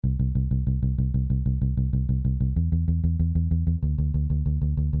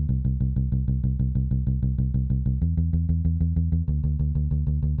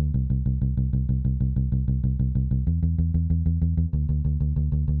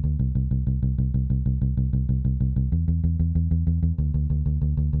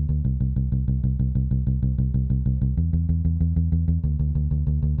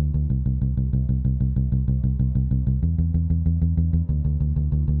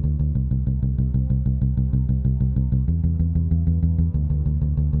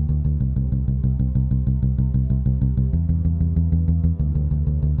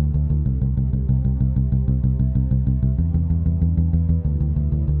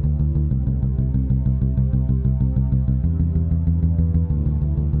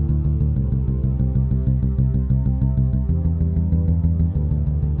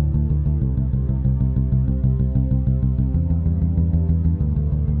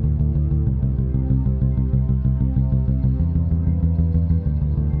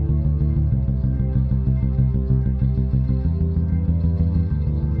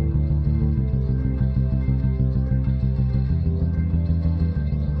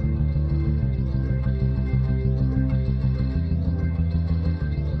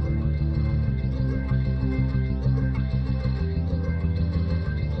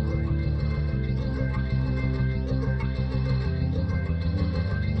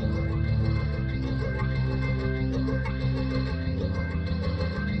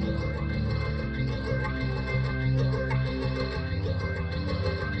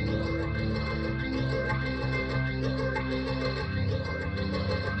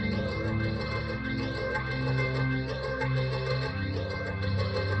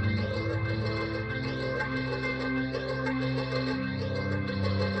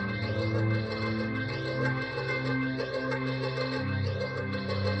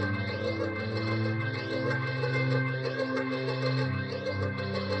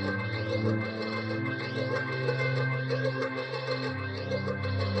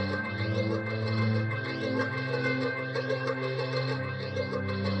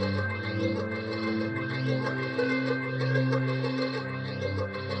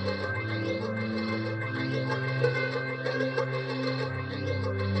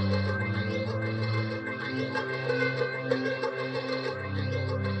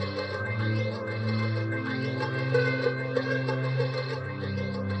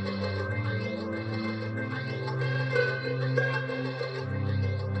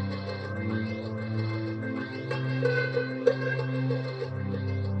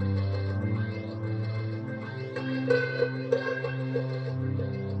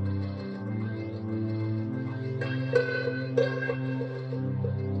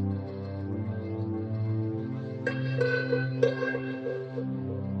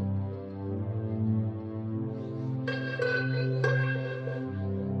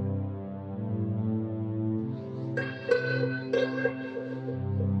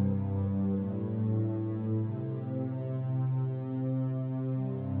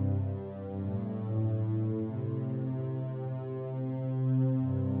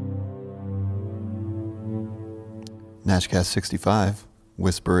Natchcast 65,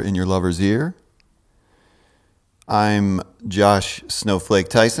 Whisper in Your Lover's Ear. I'm Josh Snowflake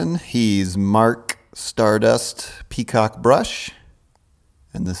Tyson. He's Mark Stardust Peacock Brush.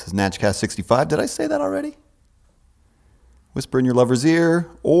 And this is Natchcast 65. Did I say that already? Whisper in Your Lover's Ear,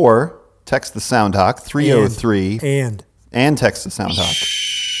 or text the Soundhawk 303. And text the Soundhawk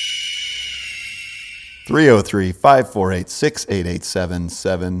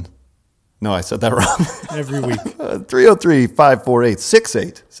 303-548-6887. No, I said that wrong. Every week.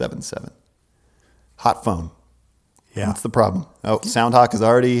 303-548-6877. Hot phone. Yeah. That's the problem. Oh, Soundhawk is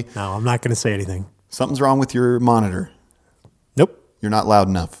already... No, I'm not going to say anything. Something's wrong with your monitor. Nope. You're not loud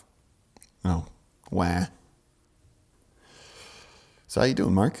enough. Oh, wah. So how you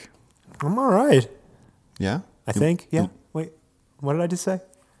doing, Mark? I'm all right. Yeah? I think. Yeah. Wait, what did I just say?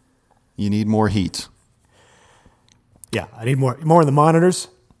 You need more heat. Yeah, I need more in the monitors.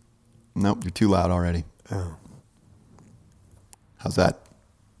 Nope, you're too loud already. Oh. How's that?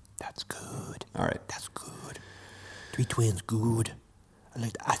 That's good. All right. That's good. Three twins, good. I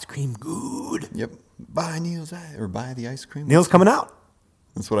like the ice cream, good. Yep. Buy Neil's or buy the ice cream. Neil's coming out.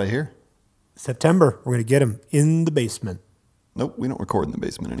 That's what I hear. September. We're going to get him in the basement. Nope, we don't record in the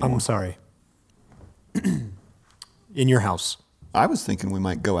basement anymore. I'm sorry. In your house. I was thinking we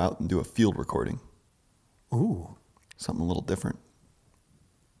might go out and do a field recording. Ooh. Something a little different.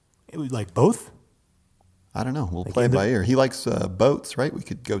 It was like both? I don't know. We'll Like play it by ear. He likes boats, right? We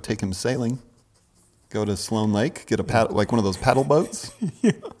could go take him sailing. Go to Sloan Lake, get a paddle, like one of those paddle boats,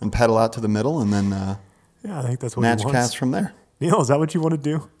 and paddle out to the middle, and then yeah, I think that's what he wants. Natchcast from there. Neil, is that what you want to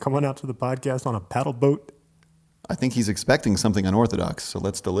do? Come on out to the podcast on a paddle boat? I think he's expecting something unorthodox, so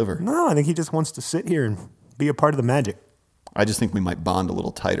let's deliver. No, I think he just wants to sit here and be a part of the magic. I just think we might bond a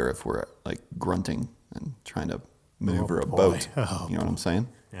little tighter if we're like grunting and trying to maneuver a boat. You know what I'm saying?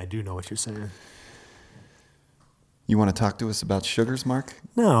 I do know what you're saying. You want to talk to us about sugars, Mark?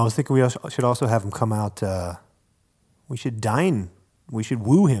 No, I was thinking we should also have him come out. We should dine. We should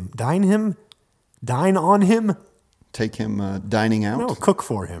woo him. Dine him? Dine on him? Take him dining out? No, cook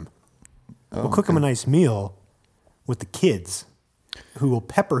for him. Oh, We'll cook him a nice meal with the kids who will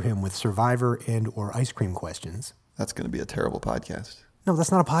pepper him with Survivor and or ice cream questions. That's going to be a terrible podcast. No,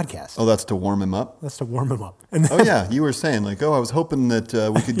 that's not a podcast. Oh, that's to warm him up? That's to warm him up. And then, Oh, yeah. You were saying, like, I was hoping that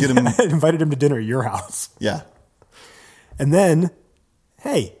we could get him. I invited him to dinner at your house. Yeah. And then,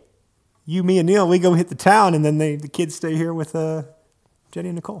 hey, you, me, and Neil, we go hit the town, and then the kids stay here with Jenny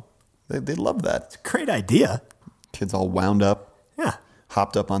and Nicole. They love that. Great idea. Kids all wound up, Yeah.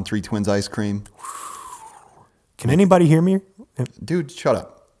 hopped up on Three Twins ice cream. Can anybody hear me? Dude, shut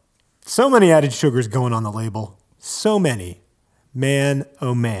up. So many added sugars going on the label. So many. Man,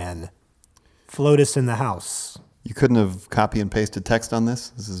 oh man. Flotus in the house. You couldn't have copy and pasted text on this?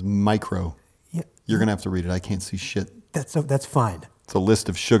 This is micro. Yeah, You're going to have to read it. I can't see shit. that's fine. It's a list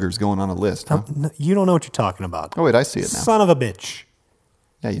of sugars going on a list, huh? No, you don't know what you're talking about. Oh, wait, I see it now. Son of a bitch.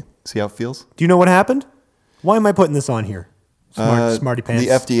 Yeah, you see how it feels? Do you know what happened? Why am I putting this on here? Smarty pants. The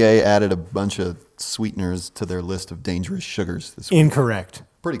FDA added a bunch of sweeteners to their list of dangerous sugars this week. Incorrect.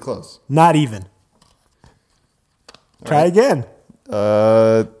 Pretty close. Not even. Try again.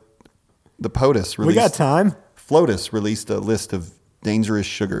 The POTUS released... We got time. FLOTUS released a list of dangerous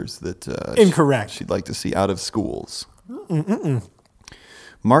sugars that Incorrect. she'd like to see out of schools.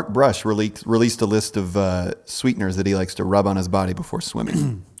 Mark Brush released a list of sweeteners that he likes to rub on his body before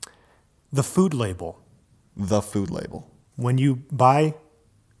swimming. The food label. The food label. When you buy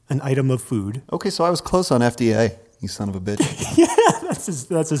an item of food. Okay, so I was close on FDA, you son of a bitch.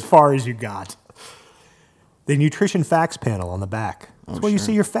 That's as far as you got. The nutrition facts panel on the back. That's where you sure.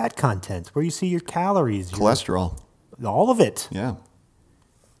 see your fat content, where you see your calories. Cholesterol. All of it. Yeah.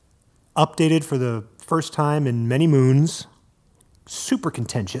 Updated for the first time in many moons. Super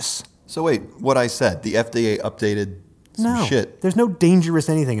contentious. So wait, what I said, the FDA updated some shit. There's no dangerous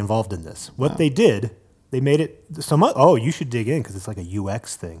anything involved in this. What they did, they made it you should dig in because it's like a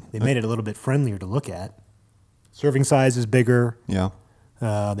UX thing. They made it a little bit friendlier to look at. Serving size is bigger. Yeah,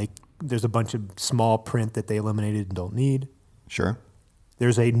 There's a bunch of small print that they eliminated and don't need. sure.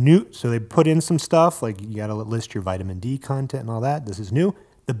 There's so they put in some stuff, like you got to list your vitamin D content and all that. This is new.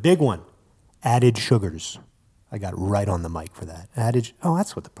 The big one, added sugars. I got right on the mic for that.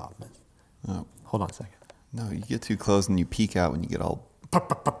 That's what the problem is. Oh. Hold on a second. No, you get too close and you peek out when you get all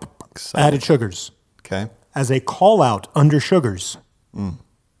excited. Added sugars. Okay. As a call out under sugars.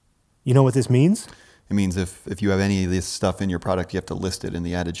 You know what this means? It means if you have any of this stuff in your product, you have to list it in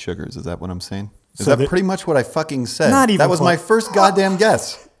the added sugars. Is that what I'm saying? Is So that pretty much what I fucking said? Not even That was close. my first goddamn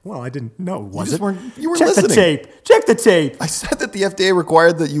guess. Well, I didn't know. Was just it? weren't- you were Check listening. the tape. Check the tape. I said that the FDA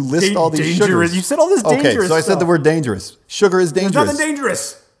required that you list all these Dangerous. sugars. You said all this dangerous Okay, so I said the stuff. word dangerous. Sugar is There's dangerous. nothing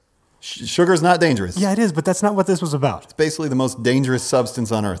dangerous. Sugar is not dangerous. Yeah, it is, but that's not what this was about. It's basically the most dangerous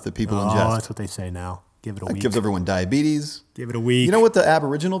substance on earth that people Oh, ingest. that's what they say now. Give it a It week. gives everyone diabetes. Give it a week. You know what the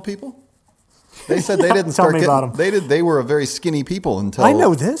Aboriginal people? They said they didn't Tell start me getting. about 'em. They were a very skinny people until I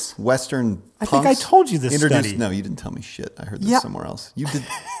know this. Western. I think I punks told you this introduced. study. No, you didn't tell me shit. I heard this Yeah. somewhere else. You did.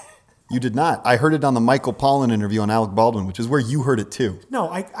 You did not. I heard it on the Michael Pollan interview on Alec Baldwin, which is where you heard it too. No,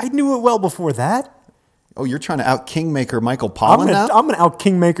 I knew it well before that. Oh, you're trying to out Kingmaker Michael Pollan now? I'm gonna out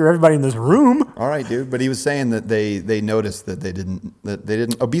Kingmaker everybody in this room. All right, dude. But he was saying that they noticed that they didn't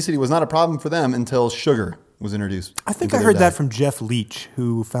obesity was not a problem for them until sugar was introduced. I think into I their heard that diet. from Jeff Leach,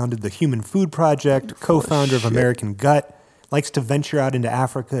 who founded the Human Food Project, co-founder of shit. American Gut, likes to venture out into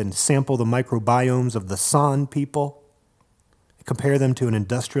Africa and sample the microbiomes of the San people, compare them to an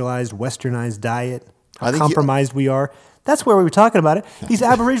industrialized, westernized diet, I how think compromised we are. That's where we were talking about it. These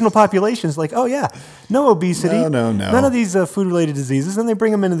Aboriginal populations, like, oh yeah, no obesity, No. none of these food-related diseases, and they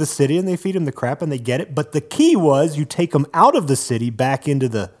bring them into the city and they feed them the crap and they get it. But the key was you take them out of the city back into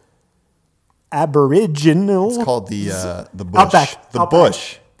the Aboriginal. It's called the bush. Outback. The Outback.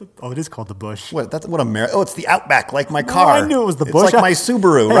 bush. Oh, it is called the bush. What? That's what America. Oh, it's the Outback, like my No, car. I knew it was the It's bush. like my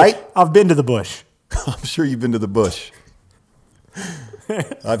Subaru, Hey, right? I've been to the bush. I'm sure you've been to the bush.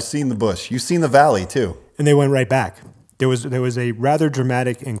 I've seen the bush. You've seen the valley too. And they went right back. There was a rather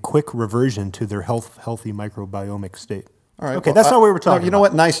dramatic and quick reversion to their healthy microbiomic state. All right. Okay, well, that's not what we were talking You know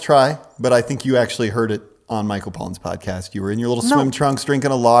about. what? Nice try, but I think you actually heard it on Michael Pollan's podcast. You were in your little swim trunks,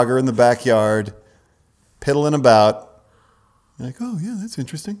 drinking a lager in the backyard, piddling about. You're like, oh yeah, that's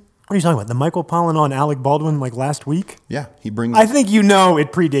interesting. What are you talking about? The Michael Pollan on Alec Baldwin like last week? Yeah, he brings. I think you know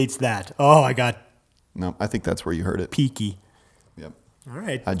it predates that. Oh, I got No, I think that's where you heard it. peaky. Yep. All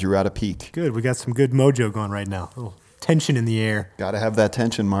right. I drew out a peak. Good. We got some good mojo going right now. A little tension in the air. Got to have that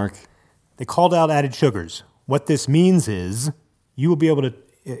tension, Mark. They called out added sugars. What this means is you will be able to,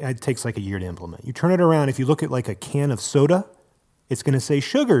 it takes like a year to implement. You turn it around, if you look at like a can of soda, it's going to say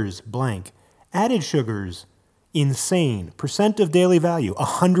sugars, blank. Added sugars, insane. Percent of daily value,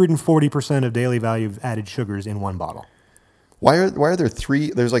 140% of daily value of added sugars in one bottle. Why are there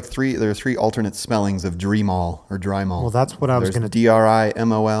three? There are three alternate spellings of Dreamol or Drymol. Well, that's what I was There's gonna-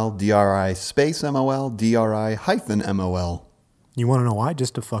 DRIMOL, DRI space MOL, DRI hyphen MOL. You want to know why?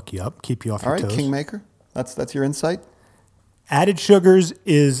 Just to fuck you up, keep you off All your right, toes. Kingmaker. That's your insight. Added sugars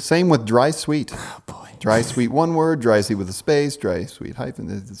is, Same with dry sweet. oh boy. Dry sweet one word, dry sweet with a space, dry sweet hyphen.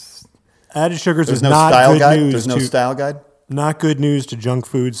 Added sugars There's is no not style good guide. news There's no to, style guide. not good news to junk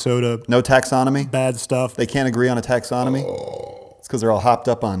food, soda, No taxonomy. bad stuff. They can't agree on a taxonomy. It's because they're all hopped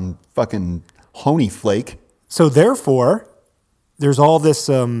up on fucking honey flake. So therefore, there's all this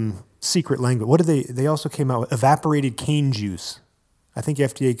secret language. What did they also came out with? Evaporated cane juice. I think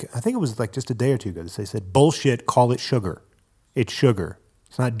FDA, I think it was like just a day or two ago. They said, bullshit, call it sugar. It's sugar.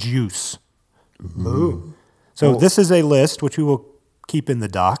 It's not juice. Ooh. So this is a list, which we will keep in the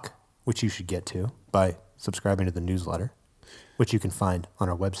doc, which you should get to by subscribing to the newsletter, which you can find on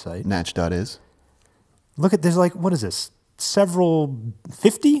our website. Natch.is. Look at, there's like, what is this? Several,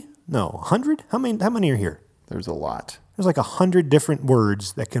 50? No, 100? How many are here? There's a lot. There's like 100 different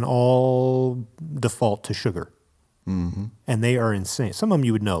words that can all default to sugar. Mm-hmm. And they are insane. Some of them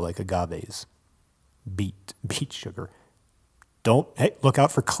you would know, like agaves, beet sugar. Hey, look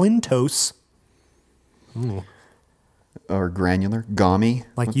out for Clintos. Ooh. Or granular, gummy.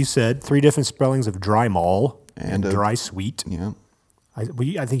 Like you said, 3 different spellings of dry mol and And dry sweet. Yeah. I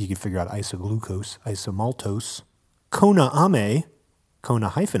think you could figure out isoglucose, isomaltose, Kona-ame,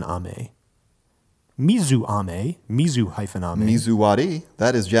 Kona-ame, Mizu-ame, Mizu-ame. Mizuwari.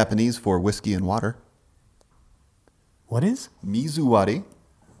 That is Japanese for whiskey and water. What is? Mizuwari.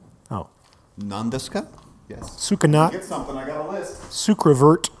 Oh. Nandeska? Yes. Sucanat, Get something. I got a list.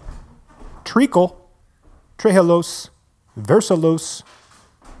 Sucravert, Treacle, Trehalose, Versalos,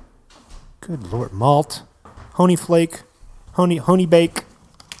 good lord, malt, honey flake, honey bake,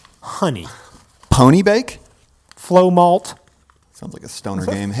 honey, Pony bake? flow malt. Sounds like a stoner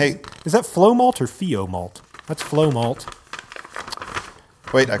game. Hey, Is that flow malt or Fio malt? That's flow malt.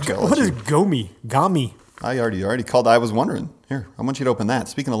 wait. Actually, I'll What let is you. Gami? I already called. I was wondering. Here, I want you to open that.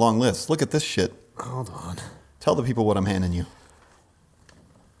 Speaking of long lists, look at this shit. Hold on. Tell the people what I'm handing you.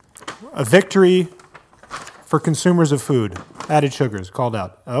 A victory for consumers of food. Added sugars called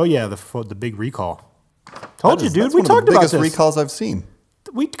out. Oh yeah, the big recall. Told That you, is- dude. that's We one of talked the about biggest this. recalls I've seen.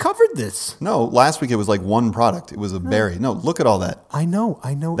 We covered this. No, last week it was like one product. It was a berry. No, look at all that. I know.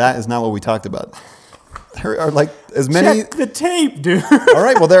 That is not what we talked about. There are like as many. Check the tape, dude. All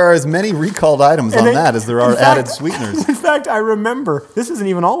right, well, there are as many recalled items on And that as there in are fact- added sweeteners. In fact, I remember, this isn't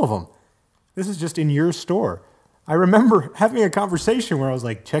even all of them. This is just in your store. I remember having a conversation where I was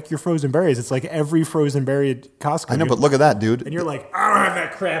like, check your frozen berries. It's like every frozen berry at Costco. I know, but look at that, dude. And you're like, I don't have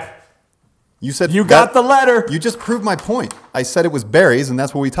that crap. You said You got the letter. You just proved my point. I said it was berries, and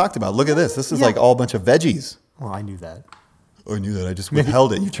that's what we talked about. Look at this. This is like all a bunch of veggies. Well, I knew that. Oh, I knew that. I just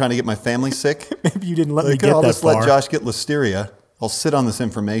withheld it. You trying to get my family sick? Maybe you didn't let me Like, get I'll that just far. let Josh get listeria. I'll sit on this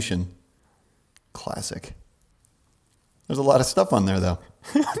information. Classic. There's a lot of stuff on there, though.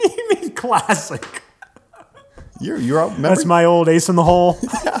 What do you mean classic? You're out. Remember, That's my old ace in the hole.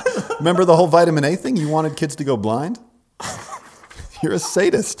 remember the whole vitamin A thing? You wanted kids to go blind? You're a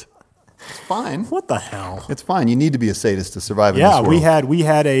sadist. It's fine. What the hell? It's fine. You need to be a sadist to survive in this Yeah, world. we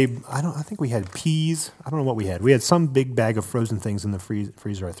had I think we had peas. I don't know what we had. We had some big bag of frozen things in the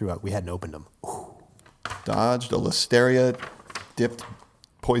freezer I threw out. We hadn't opened them. Dodged a listeria dipped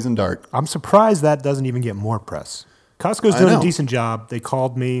poison dart. I'm surprised that doesn't even get more press. Costco's I doing a know. decent job. They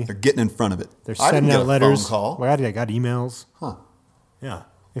called me. They're getting in front of it. They're I didn't sending get out a letters. phone call. Well, I got emails. Huh. Yeah.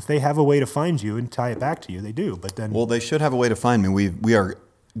 If they have a way to find you and tie it back to you, they do. But then Well, they should have a way to find me. We are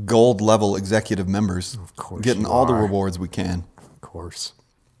gold level executive members. Of course getting you all the are. rewards we can. of course.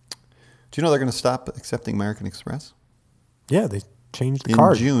 Do you know they're going to stop accepting American Express Yeah, they changed the in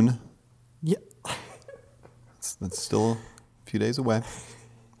card. June? Yeah. That's still a few days away.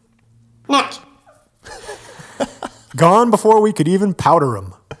 Gone before we could even powder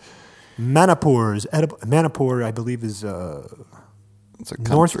them. Manipur's edible. Manipur, I believe, is It's a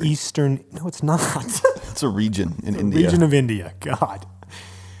country. northeastern. No, it's not. It's a region in India. Region of India. God.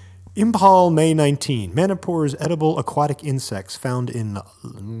 Impal, May 19. Manipur's edible aquatic insects found in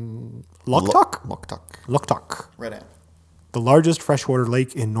Loktak? Loktak. Loktak. Right at. The largest freshwater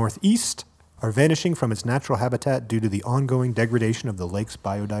lake in Northeast are vanishing from its natural habitat due to the ongoing degradation of the lake's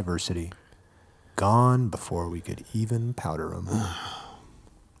biodiversity. Gone before we could even powder them.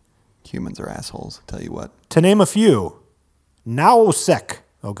 Humans are assholes, tell you what. To name a few, Naosek.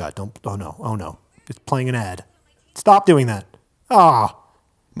 Oh God, don't. Oh no. It's playing an ad. Stop doing that. Ah,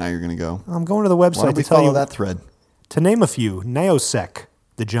 Now you're going to go. I'm going to the Why website don't we to tell follow you. that thread? To name a few, Naosek,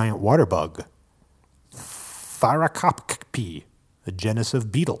 the giant water bug. Thyrakoppi, a genus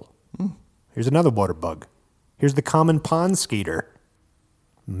of beetle. Here's another water bug. Here's the common pond skater.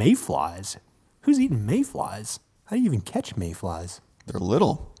 Mayflies. Who's eating mayflies? How do you even catch mayflies? They're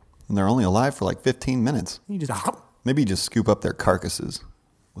little, and they're only alive for like 15 minutes. You just Maybe you just scoop up their carcasses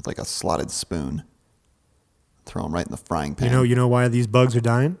with like a slotted spoon. Throw them right in the frying pan. you know why these bugs are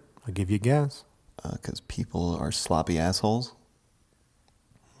dying? I'll give you a guess. Because people are sloppy assholes.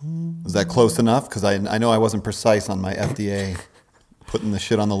 Is that close enough? Because I know I wasn't precise on my FDA putting the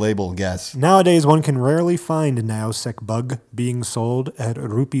shit on the label guess. Nowadays, one can rarely find a Naosek bug being sold at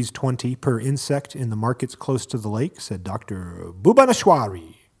rupees 20 per insect in the markets close to the lake, said Dr.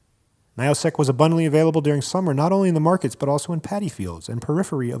 Bhubaneshwari. Naosek was abundantly available during summer, not only in the markets, but also in paddy fields and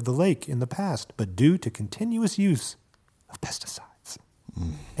periphery of the lake in the past, but due to continuous use of pesticides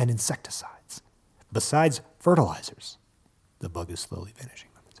and insecticides, besides fertilizers, the bug is slowly vanishing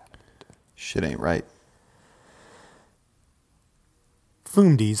from its habitat. Shit ain't right.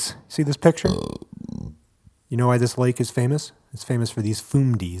 Fumdies. See this picture? You know why this lake is famous? It's famous for these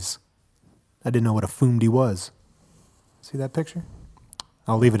fumdies. I didn't know what a fumdi was. See that picture?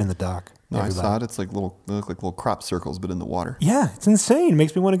 I'll leave it in the dock. No, I Everybody. saw it. It's like they look like little crop circles, but in the water. Yeah, it's insane. It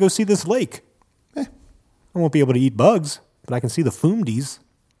makes me want to go see this lake. Eh. I won't be able to eat bugs, but I can see the fumdies.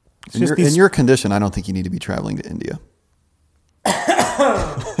 It's just In your condition, I don't think you need to be traveling to India.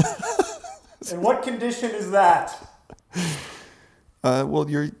 In what condition is that? Well,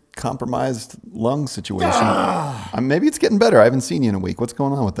 your compromised lung situation. Maybe it's getting better. I haven't seen you in a week. What's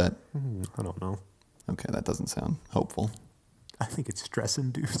going on with that? I don't know. Okay, that doesn't sound hopeful. I think it's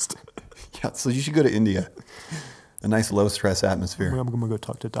stress-induced. Yeah, so you should go to India. A nice low-stress atmosphere. I'm going to go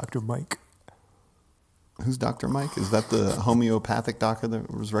talk to Dr. Mike. Who's Dr. Mike? Is that the homeopathic doctor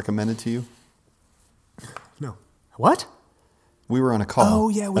that was recommended to you? No. What? We were on a call. Oh,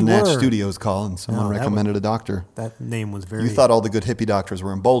 yeah, we a Natch were. Studios call, and someone No, that recommended a doctor. That name was very... You thought all the good hippie doctors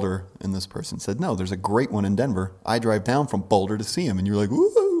were in Boulder, and this person said, no, there's a great one in Denver. I drive down from Boulder to see him. And you're like,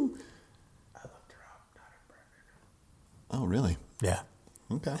 woo! I looked her up. Not a perfect. Oh, really? Yeah.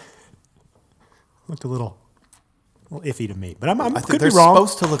 Okay. Looked a little iffy to me. But I I could think be they're wrong.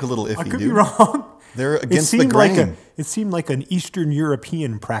 supposed to look a little iffy, I could dude. be wrong. They're against the grain. It seemed like an Eastern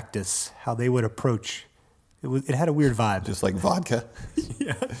European practice, how they would approach. It had a weird vibe. Just like vodka.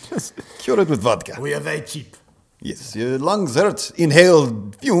 yeah, just, Cure it with vodka. we are very cheap. Yes, your lungs hurt.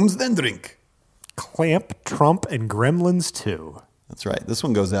 Inhale fumes, then drink. Clamp, Trump, and Gremlins 2. That's right. This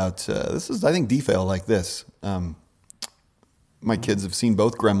one goes out. This is, I think, DFA will like this. My kids have seen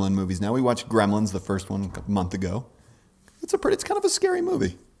both Gremlin movies now. We watched Gremlins, the first one, a month ago. It's kind of a scary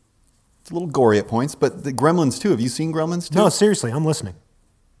movie. It's a little gory at points, but the Gremlins 2, have you seen Gremlins 2? No, seriously, I'm listening.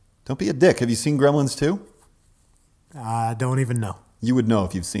 Don't be a dick. Have you seen Gremlins 2? I don't even know. You would know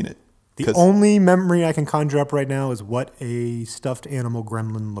if you've seen it. The only memory I can conjure up right now is what a stuffed animal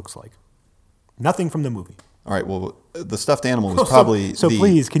gremlin looks like. Nothing from the movie. All right, well, the stuffed animal was probably So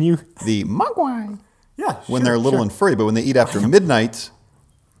please, can you... the Mogwai. Yeah, When they're little and furry, but when they eat after midnight,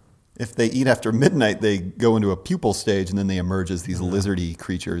 if they eat after midnight, they go into a pupal stage and then they emerge as these lizardy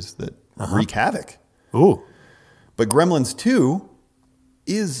creatures that wreak havoc. Ooh. But Gremlins 2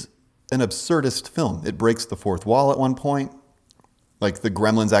 is an absurdist film. It breaks the fourth wall at one point. Like the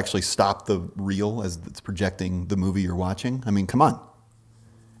Gremlins actually stop the reel as it's projecting the movie you're watching. I mean, come on.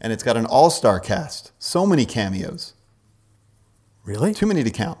 And it's got an all-star cast. So many cameos. Really? Too many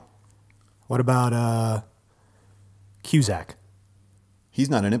to count. What about Cusack? He's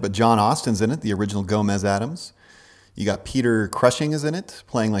not in it, but John Austin's in it, the original Gomez Addams. You got Peter Cushing is in it,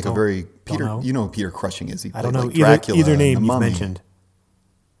 playing like a very... Peter. know. You know who Peter Cushing is. He I played don't know like Dracula either and name the you've Mummy. mentioned.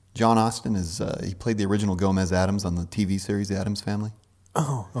 John Austin is... he played the original Gomez Addams on the TV series The Addams Family.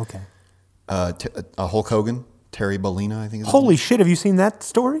 Oh, okay. Hulk Hogan, Terry Bollina, I think is his Holy name. shit, have you seen that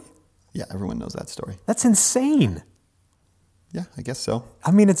story? Yeah, everyone knows that story. That's insane. Yeah, I guess so.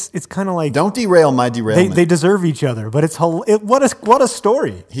 I mean, it's kind of like... Don't derail my derailment. They deserve each other, but it's... What a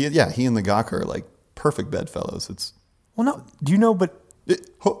story. He and the Gawker are like perfect bedfellows. It's... Well, no, do you know, but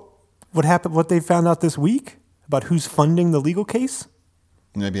what happened, what they found out this week about who's funding the legal case?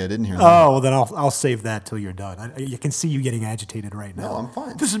 Maybe I didn't hear that. Oh, well, then I'll save that till you're done. I can see you getting agitated right now. No, I'm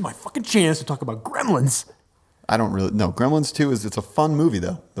fine. This is my fucking chance to talk about Gremlins. I don't really... No, Gremlins 2 it's a fun movie,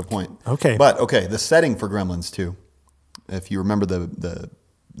 though, the point. Okay. But, the setting for Gremlins 2, if you remember the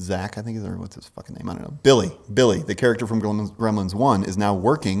Zach, I think, or what's his fucking name? I don't know. Billy, the character from Gremlins 1, is now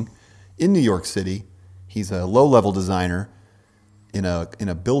working in New York City. He's a low-level designer in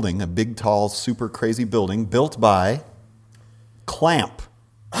a building, a big, tall, super crazy building built by Clamp.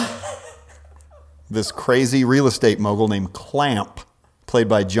 This crazy real estate mogul named Clamp, played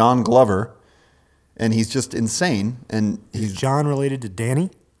by John Glover, and he's just insane. And Is John related to Danny?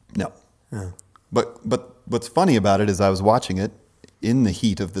 no. Oh. But what's funny about it is I was watching it in the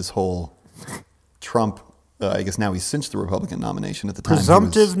heat of this whole Trump. I guess now he's cinched the Republican nomination. At the time,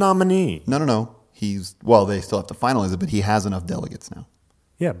 Presumptive nominee. No. They still have to finalize it, but he has enough delegates now.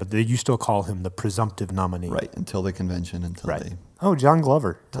 Yeah, but you still call him the presumptive nominee. Right, until the convention, until they Oh, John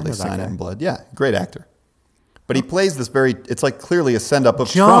Glover. sign it in blood. Yeah, great actor. But he plays this it's like clearly a send-up of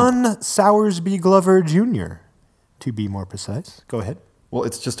John Trump. Sowersby Glover Jr., to be more precise. Go ahead. Well,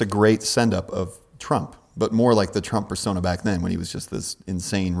 it's just a great send-up of Trump, but more like the Trump persona back then when he was just this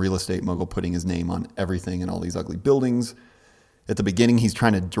insane real estate mogul putting his name on everything and all these ugly buildings. At the beginning, he's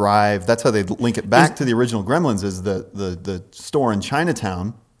trying to drive. That's how they link it back to the original Gremlins is the store in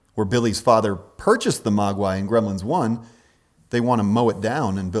Chinatown where Billy's father purchased the Mogwai in Gremlins 1. They want to mow it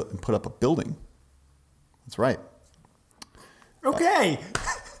down and put up a building. That's right. Okay.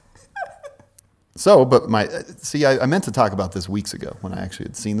 I meant to talk about this weeks ago when I actually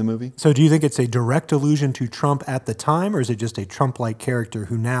had seen the movie. So do you think it's a direct allusion to Trump at the time, or is it just a Trump-like character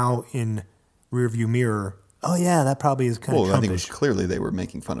who now in rearview mirror, oh yeah, that probably is kind of Trumpish? I think it was clearly they were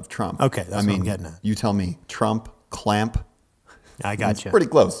making fun of Trump. Okay, that's what I'm getting at. You tell me, Trump, Clamp. I got It's you. pretty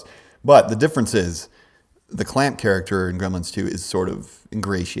close. But the difference is the Clamp character in Gremlins 2 is sort of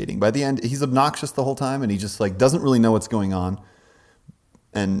ingratiating. By the end, he's obnoxious the whole time, and he just doesn't really know what's going on.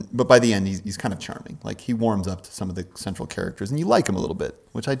 But by the end, he's kind of charming. Like he warms up to some of the central characters, and you like him a little bit,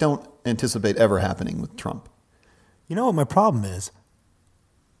 which I don't anticipate ever happening with Trump. You know what my problem is?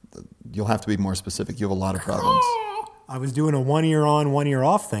 You'll have to be more specific. You have a lot of problems. I was doing a 1 year on, 1 year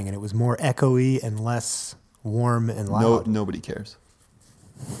off thing, and it was more echoey and less warm and loud. Nobody cares.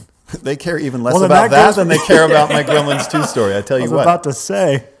 They care even less Well, then about that goes- that than they care about my Gremlins 2 story. I tell I you was what. about to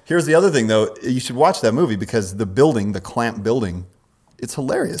say. Here's the other thing, though. You should watch that movie because the building, the Clamp building, it's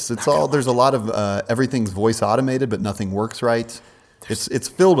hilarious. There's a lot of everything's voice automated, but nothing works right. It's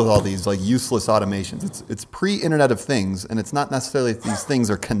filled with all these like useless automations. It's pre-Internet of Things, and it's not necessarily that these things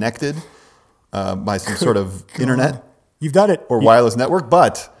are connected by some sort of internet You've done it. or wireless network,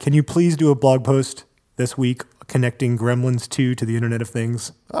 but Can you please do a blog post this week connecting Gremlins 2 to the Internet of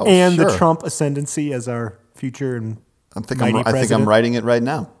Things Oh, and sure. the Trump ascendancy as our future and I think mighty I'm president? writing it right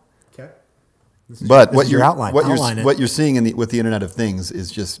now. Okay. But This is your outline. what Outline it. you're seeing with the Internet of Things is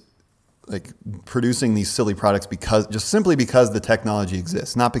just like producing these silly products simply because the technology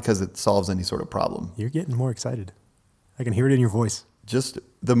exists, not because it solves any sort of problem. You're getting more excited. I can hear it in your voice. Just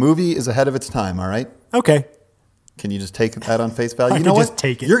the movie is ahead of its time, all right? Okay. Can you just take that on face value? I You can know just what?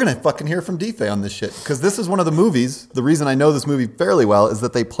 take it. You're going to fucking hear from Defe on this shit. Because this is one of the movies, the reason I know this movie fairly well is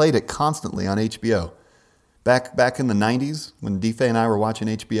that they played it constantly on HBO. Back in the 90s, when Defe and I were watching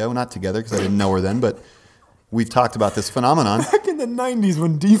HBO, not together because I didn't know her then, but we've talked about this phenomenon. Back in the 90s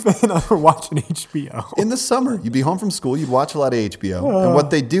when Defe and I were watching HBO. In the summer, you'd be home from school, you'd watch a lot of HBO. And what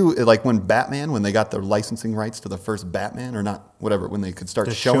they do, like when they got their licensing rights to the first Batman, or not, whatever, when they could start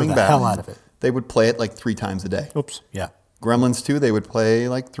To show showing the Batman, hell out of it. they would play it like 3 times a day. Oops. Yeah. Gremlins 2, they would play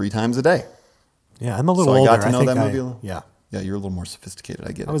like 3 times a day. Yeah, I'm a little So I older. got to know think that movie a little. Yeah. Yeah, you're a little more sophisticated.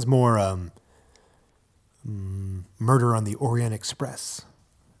 I get I it. was more Murder on the Orient Express.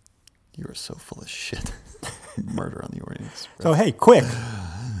 You are so full of shit. Murder on the Orient Express. So, hey, quick.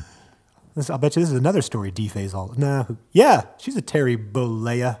 I'll bet you this is another story Defe's all. Yeah, she's a Terry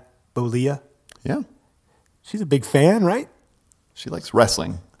Bollea. Yeah, She's a big fan, right? she likes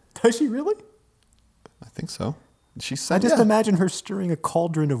wrestling. Does she really? I think so. She said, I just yeah. imagine her stirring a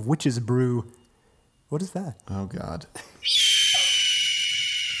cauldron of witch's brew. What is that? Oh, God.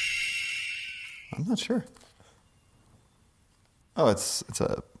 I'm not sure. Oh, it's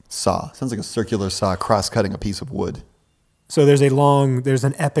a saw. Sounds like a circular saw cross-cutting a piece of wood. So there's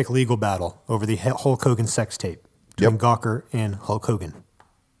an epic legal battle over the Hulk Hogan sex tape between Gawker and Hulk Hogan.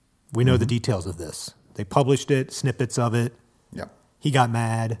 We know the details of this. They published it, snippets of it. Yeah. He got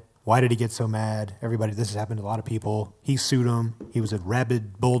mad. Why did he get so mad? This has happened to a lot of people. He sued him. He was a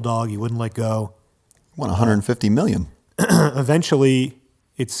rabid bulldog. He wouldn't let go. Won $150 million. Eventually,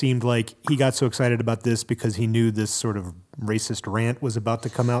 it seemed like he got so excited about this because he knew this sort of racist rant was about to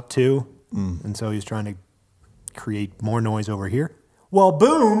come out too. And so he was trying to create more noise over here. Well,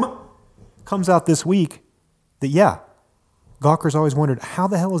 boom, comes out this week that, Gawker's always wondered, how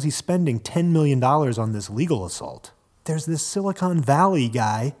the hell is he spending $10 million on this legal assault? There's this Silicon Valley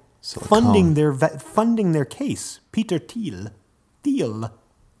guy funding their case, Peter Thiel.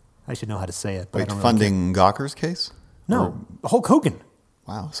 I should know how to say it. But I Wait, don't really funding Gawker's case? No, Hulk Hogan.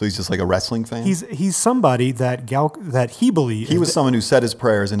 Wow. So he's just like a wrestling fan? He's somebody that he believes. He was someone who said his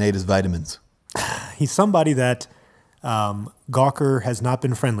prayers and ate his vitamins. He's somebody that Gawker has not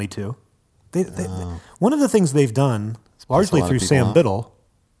been friendly to. One of the things they've done, largely a lot of through people Sam off. Biddle,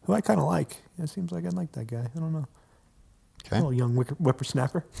 who I kind of like. It seems like I like that guy. I don't know. Okay. A little young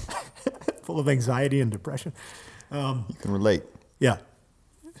whippersnapper, full of anxiety and depression. You can relate. Yeah.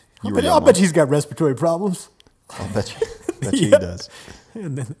 You were a young I'll one. bet he's got respiratory problems. I'll bet you he Yeah. does.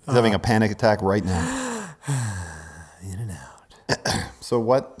 And then, He's having a panic attack right now. in and out. So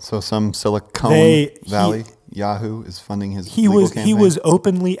what? So some Silicon Valley Yahoo is funding his legal campaign? He was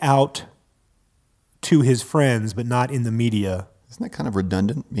openly out to his friends, but not in the media. Isn't that kind of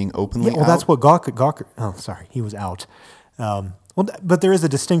redundant, being openly Yeah, well, out? that's what Gawker. Oh, sorry, he was out. But there is a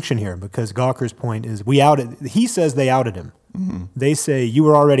distinction here because Gawker's point is we outed. He says they outed him. Mm-hmm. They say you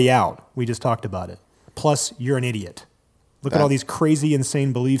were already out. We just talked about it. Plus, you're an idiot. Look at all these crazy,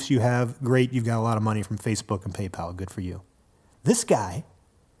 insane beliefs you have. Great, you've got a lot of money from Facebook and PayPal. Good for you. This guy,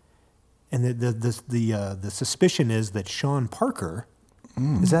 and the suspicion is that Sean Parker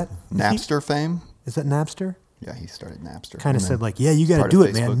is that Napster fame? Is that Napster? Yeah, he started Napster. Kind of And said then like, yeah, you got to part do of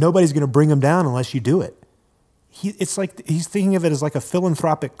it, man. Facebook. Nobody's going to bring him down unless you do it. It's like he's thinking of it as like a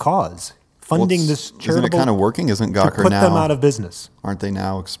philanthropic cause, funding this charitable. Isn't it kind of working? Isn't to Gawker put now? them out of business. Aren't they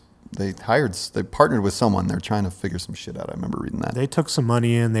now? They partnered with someone. They're trying to figure some shit out. I remember reading that. They took some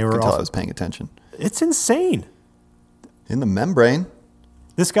money in. They I were could tell I all. was paying attention. It's insane. In the membrane.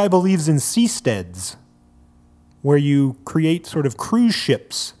 This guy believes in seasteads, where you create sort of cruise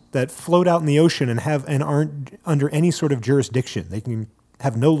ships that float out in the ocean and aren't under any sort of jurisdiction. They can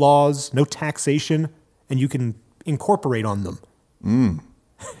have no laws, no taxation, and you can incorporate on them.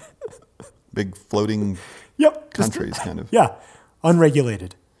 Big floating Yep. countries, kind of. Yeah.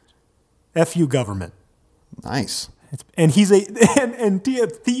 Unregulated. F.U. government. Nice. And he's and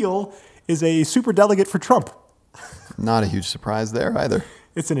Thiel is a super delegate for Trump. Not a huge surprise there either.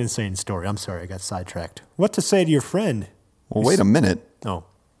 It's an insane story. I'm sorry, I got sidetracked. What to say to your friend? Well, wait a minute. Oh.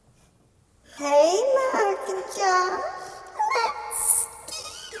 Hey, Mark and Josh, let's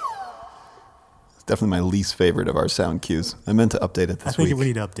It's definitely my least favorite of our sound cues. I meant to update it I this think week. we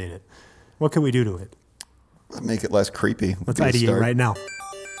need to update it. What can we do to it? Make it less creepy. would Let's be a ideate start. right now.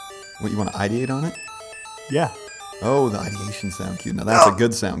 What, you want to ideate on it? Yeah. Oh, the ideation sound cue. Now that's a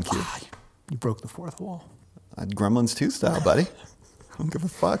good sound cue. You broke the fourth wall. Gremlins 2 style, buddy. I don't give a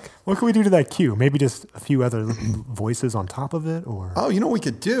fuck. What can we do to that cue? Maybe just a few other voices on top of it, or Oh, you know what we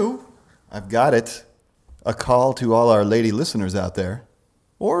could do? I've got it. A call to all our lady listeners out there,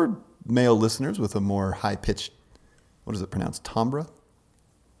 or male listeners with a more high-pitched, what is it pronounced, timbre?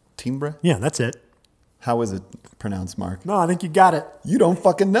 Timbre? Yeah, that's it. How is it pronounced, Mark? No, I think you got it. You don't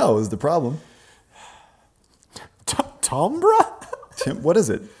fucking know is the problem. Timbre? What is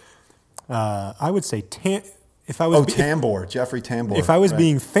it? I would say if I was Tambor. Jeffrey Tambor. if I was Right.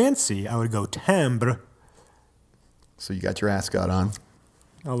 being fancy, I would go timbre. So you got your ascot on.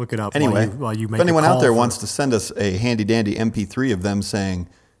 I'll look it up Anyway, while you make if anyone a call out there for- wants to send us a handy-dandy MP3 of them saying,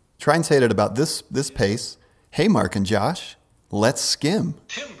 try and say it at about this pace. Hey, Mark and Josh, let's skim.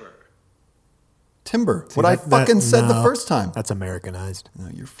 Timber. See, What I fucking said the no, first time. That's Americanized. No,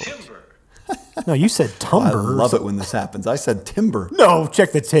 you're full. No, you said Oh, I timbre. love it when this happens. I said timber. No,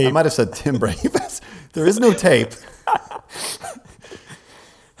 check the I tape. might have said timbre. There is no tape.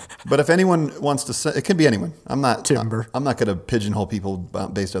 But if anyone wants to send, it can be anyone. I'm not Timber. I'm not going to pigeonhole people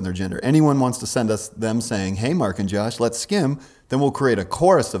based on their gender. Anyone wants to send us them saying, "Hey, Mark and Josh, let's skim." Then we'll create a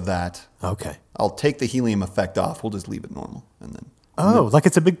chorus of that. Okay. I'll take the helium effect off. We'll just leave it normal, and then Oh, like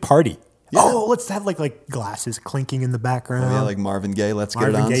it's a big party. Yeah. Oh, let's have like glasses clinking in the background. yeah, like Marvin Gaye, let's get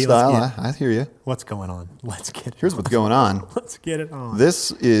it Marvin on Gaye, style. let's I hear you. What's going on? Let's get it. Here's what's going on. Let's get it on.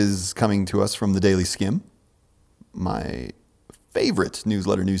 This is coming to us from the Daily Skim, my favorite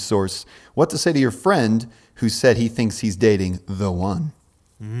newsletter news source. What to say to your friend who said he thinks he's dating the one.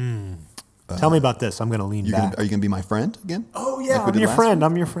 Tell me about this. I'm going to lean Are back. you going to be my friend again? Oh yeah, Like we I'm did your last friend. week?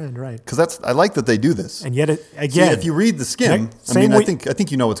 I'm your friend, right? Because I like that they do this. And yet, See, again, if you read the skim, Same I way-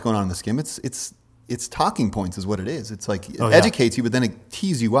 think you know what's going on in the skim. It's talking points is what it is. It's like it Oh, yeah. educates you, but then it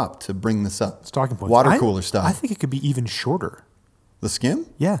tees you up to bring this up. it's talking points. Water cooler style. I think it could be even shorter. The skim?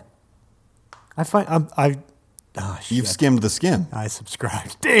 Yeah, I find oh, shit. You've skimmed the skim. I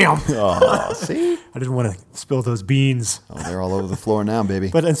subscribed. Damn. Oh, see? I didn't want to spill those beans. Oh, they're all over the floor now,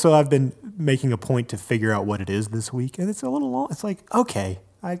 baby. And so I've been making a point to figure out what it is this week, and it's a little long. It's like, okay,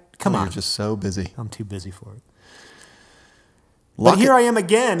 come on. You're just so busy. I'm too busy for it. Lock But here it- I am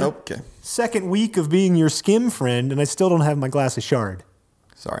again. Okay. Second week of being your skim friend, and I still don't have my glass of shard.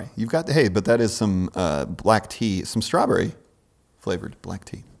 Sorry. You've got hey, but that is some black tea, some strawberry flavored black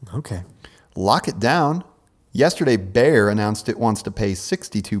tea. Okay. Lock it down. Yesterday, Bayer announced it wants to pay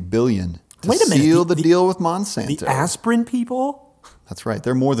 $62 billion to Wait a minute, seal the- the deal with Monsanto. The aspirin people? That's right.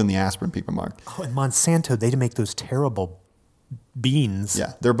 They're more than the aspirin people, Mark. Oh, and Monsanto, they make those terrible beans.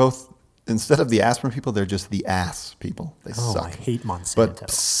 Yeah, they're both. Instead of the aspirin people, they're just the ass people. They Oh, suck. I hate Monsanto. But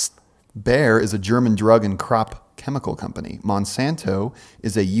psst, Bayer is a German drug and crop chemical company. Monsanto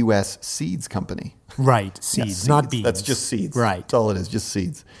is a U.S. seeds company. right, Yeah, seeds, not beans. That's just seeds. Right. That's all it is, just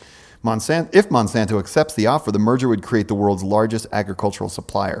seeds. If Monsanto accepts the offer, the merger would create the world's largest agricultural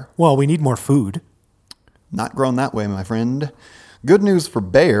supplier. Well, we need more food. Not grown that way, my friend. Good news for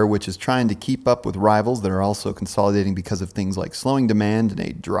Bayer, which is trying to keep up with rivals that are also consolidating because of things like slowing demand and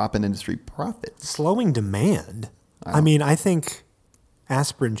a drop in industry profits. Slowing demand. I mean, I think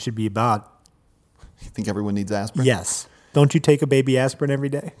aspirin should be about, You think everyone needs aspirin? yes. Don't you take a baby aspirin every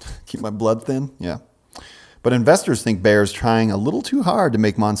day? Keep my blood thin? Yeah. But investors think Bayer's trying a little too hard to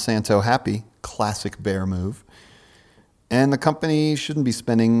make Monsanto happy. Classic Bayer move. And the company shouldn't be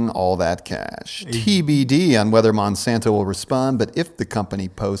spending all that cash. TBD on whether Monsanto will respond, but if the company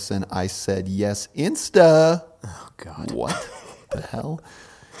posts an I said yes Insta, Oh, God. what the hell?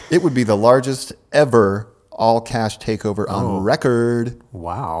 It would be the largest ever all cash takeover on record.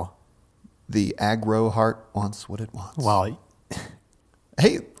 Wow. The agro heart wants what it wants. Well,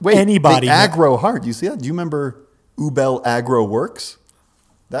 Hey, wait. Anybody- The Agro Heart. You see that? Do you remember Ubel Agro Works?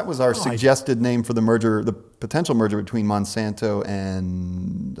 That was our suggested name for the merger, the potential merger between Monsanto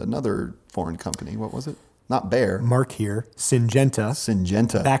and another foreign company. What was it? Not Bayer. Mark here, Syngenta,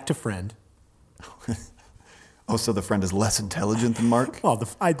 Syngenta. back to friend. Oh, so the friend is less intelligent than Mark? Well,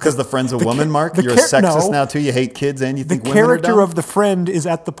 Because the friend's a woman, Mark? the You're a char- sexist no. now, too? You hate kids and you The think women are character dumb? of the friend is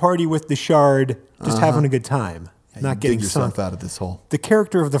at the party with the shard, just having a good time, Yeah, not you getting dig yourself sunk. out of this hole. The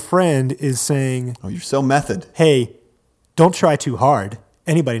character of the friend is saying, Oh, you're so method. hey, don't try too hard.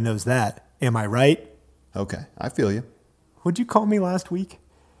 Anybody knows that. Am I right? Okay, I feel you. What'd you call me last week?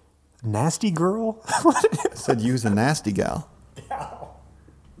 Nasty girl? I said use a nasty gal.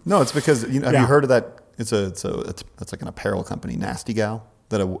 No, it's because have Yeah. you heard of that? It's like an apparel company, Nasty Gal,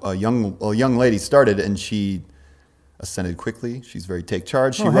 that a young lady started, and she ascended quickly. She's very take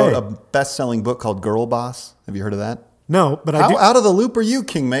charge. She Oh, wrote hey. a best-selling book called Girl Boss. Have you heard of that? No, but I How do. out of the loop are you,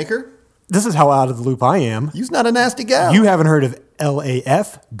 Kingmaker? This is how out of the loop I am. You's not a nasty gal. You haven't heard of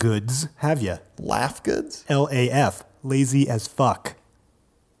LAF goods, have you? laugh goods. LAF, lazy as fuck.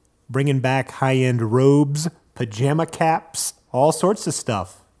 Bringing back high-end robes, pajama caps, all sorts of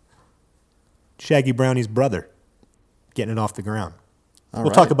stuff. Shaggy Brownie's brother getting it off the ground. All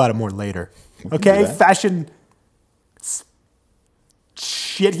We'll right. talk about it more later. can Okay, do that. fashion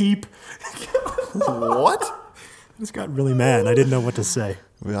shit heap. What? I just got really mad. I didn't know what to say.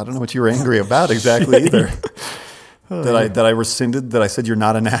 Well, I don't know what you were angry about exactly either. Did I rescinded that I said you're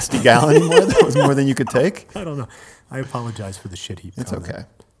not a nasty gal anymore? That was more than you could take? I don't know. I apologize for the shit heap. It's comment. okay.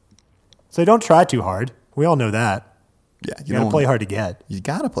 So don't try too hard. We all know that. Yeah, You gotta play hard to get. You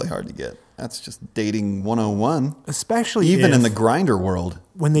gotta play hard to get. That's just dating 101. Especially Even if, in the grinder world.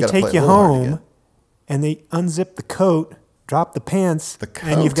 when they gotta take play a you little hard to home and they unzip the coat, drop the pants, The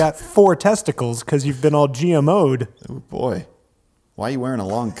and you've coat. got 4 testicles because you've been all GMO'd. get. Oh boy, why are you wearing a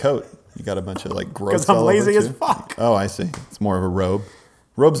long coat? You got a bunch of like growth. 'Cause I'm lazy as fuck. Oh, I see. It's more of a robe.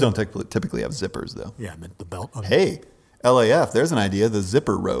 Robes don't typically have zippers though. Yeah, I meant the belt. Hey, LAF, there's an idea. The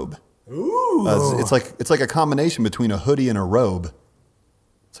zipper robe. Ooh. It's like a combination between a hoodie and a robe.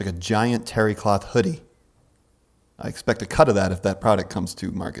 It's like a giant terry cloth hoodie. I expect a cut of that if that product comes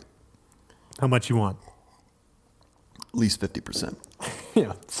to market. How much you want? At least 50%.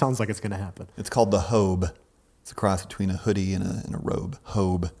 Yeah, sounds like it's going to happen. It's called the hobe. It's a cross between a hoodie and a robe.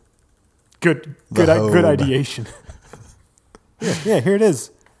 Hobe. Good The good Hobe. ideation. yeah, here it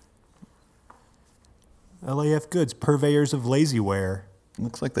is. LAF Goods, purveyors of lazy wear.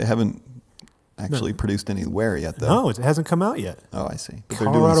 Looks like they haven't actually produced any wear yet, though. No, it hasn't come out yet. Oh, I see. But they're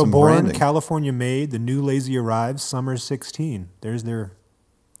doing Colorado some born, branding. California made. The new lazy arrives summer 16. There's their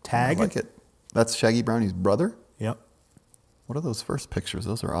I tag. like it. That's Shaggy Brownie's brother? Yep. What are those first pictures?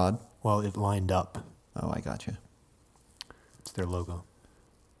 Those are odd. Well, it lined up. Oh, I got you. It's their logo.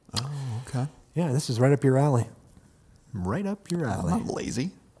 Oh, okay. Yeah, this is right up your alley. Right up your I'm alley. not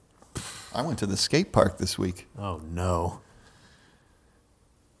lazy. I went to the skate park this week. Oh no.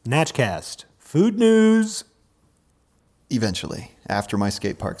 Natchcast. Food news. Eventually, after my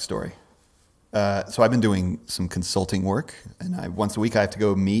skate park story. So I've been doing some consulting work, and once a week I have to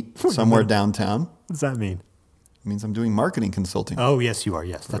go meet somewhere downtown. What does that mean? It means I'm doing marketing consulting. Oh, yes, you are.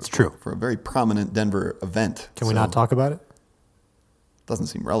 Yes, that's true. For a very prominent Denver event. Can we not talk about it? Doesn't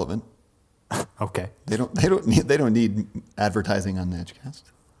seem relevant. Okay. They don't need advertising on Natchcast.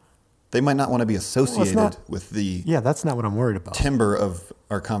 They might not want to be associated not- with the Yeah, that's not what I'm worried about. timbre of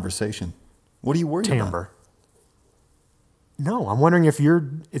our conversation. What are you worried about? Timbre. No, I'm wondering if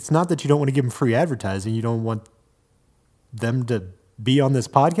it's not that you don't want to give them free advertising. You don't want them to be on this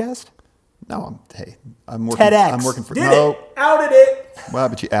podcast? No, I'm working. TEDx. I'm working for Did no. it. Outed it. Well,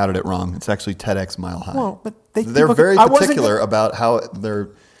 but you added it wrong. It's actually TEDx Mile High. Well, but they're people very I wasn't particular gonna- about how they're.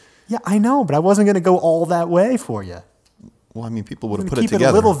 Yeah, I know, but I wasn't going to go all that way for you. Well, I mean, people would I'm have going put to it keep it a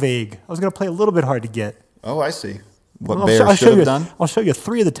together. little vague. I was going to play a little bit hard to get. Oh, I see. What I'll Bear show- I'll should show have you- done. I'll show you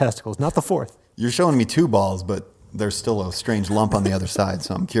 3 of the testicles, not the 4th. You're showing me 2 balls, but there's still a strange lump on the other side.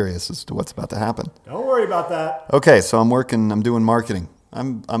 So I'm curious as to what's about to happen. Don't worry about that. Okay, so I'm doing marketing.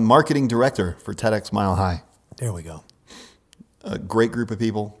 I'm marketing director for TEDx Mile High. There we go. A great group of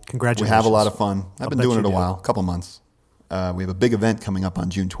people. Congratulations. We have a lot of fun. I've I'll been bet doing you it a do. while, a couple months. We have a big event coming up on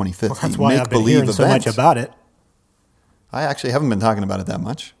June 25th. That's the why I've been Make-Believe hearing so much event. about it. I actually haven't been talking about it that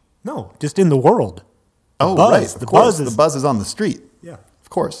much. No, just in the world. Oh, buzz. right. The Of course. buzz is- The buzz is on the street. Yeah. Of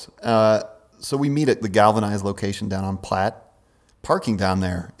course. So we meet at the Galvanized location down on Platte. Parking down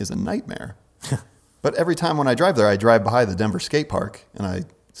there is a nightmare. But every time when I drive there, I drive by the Denver skate park and I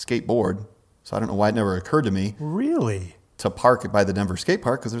skateboard. So I don't know why it never occurred to me Really? to park by the Denver skate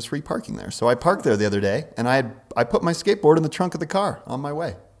park because there's free parking there. So I parked there the other day and I put my skateboard in the trunk of the car on my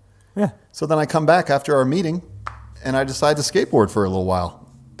way. Yeah. So then I come back after our meeting and I decide to skateboard for a little while.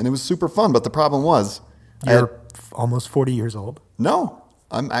 And it was super fun. But the problem was, You're almost 40 years old. no,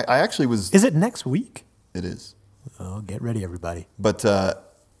 I actually was. Is it next week? It is. Oh, get ready, everybody. But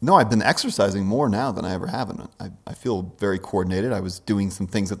no, I've been exercising more now than I ever have. And I feel very coordinated. I was doing some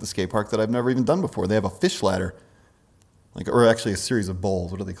things at the skate park that I've never even done before. They have a fish ladder, or actually a series of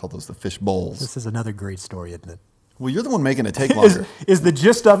bowls. What do they call those? The fish bowls. This is another great story, isn't it? Well, you're the one making it take longer. Is the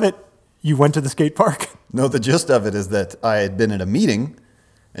gist of it you went to the skate park? No, the gist of it is that I had been at a meeting,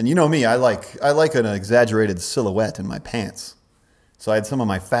 and you know me, I like an exaggerated silhouette in my pants. So I had some of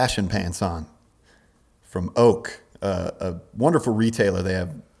my fashion pants on from Oak, a wonderful retailer. They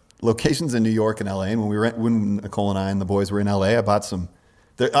have locations in New York and LA. And when Nicole and I and the boys were in LA, I bought some.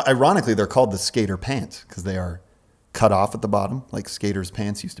 Ironically, they're called the skater pants because they are cut off at the bottom, like skaters'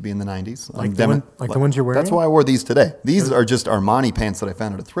 pants used to be in the 90s. Like the ones you're wearing? That's why I wore these today. These are just Armani pants that I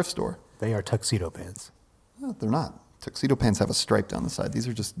found at a thrift store. They are tuxedo pants. No, they're not. Tuxedo pants have a stripe down the side. These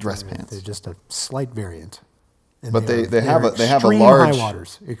are just dress They're pants. just a slight variant. And But they have a extreme large high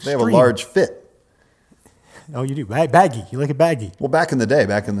waters. they have a Extreme. large fit. Oh, you do baggy. You like it baggy. Well, back in the day,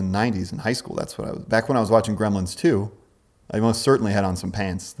 back in the 90s in high school, that's what I was. Back when I was watching Gremlins 2, I most certainly had on some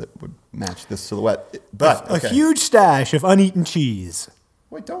pants that would match this silhouette. But A huge stash of uneaten cheese.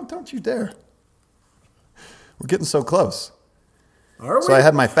 Wait, don't you dare. We're getting so close. Are we? So I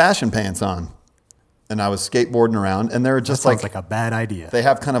had my fashion pants on, and I was skateboarding around, and they're That just sounds like a bad idea. they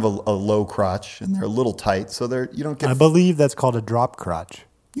have kind of a low crotch, and they're a little tight, so you don't get. I believe that's called a drop crotch.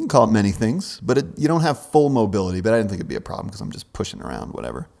 You can call it many things, but you don't have full mobility. But I didn't think it'd be a problem because I'm just pushing around,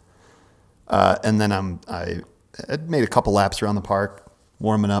 whatever. And then I had made a couple laps around the park,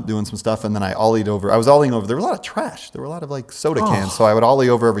 warming up, doing some stuff, and then I ollied over. I was ollieing over. There was a lot of trash. There were a lot of like soda cans, so I would ollie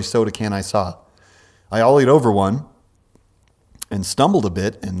over every soda can I saw. I ollied over one and stumbled a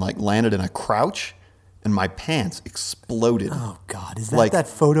bit and like landed in a crouch, and my pants exploded. Oh, God. Is that Like, that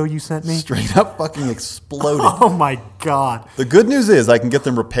photo you sent me? Straight up fucking exploded. Oh, my God. The good news is I can get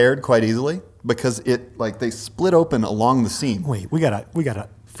them repaired quite easily because they split open along the seam. Wait, we gotta.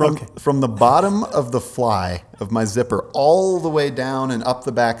 Okay. From the bottom of the fly of my zipper all the way down and up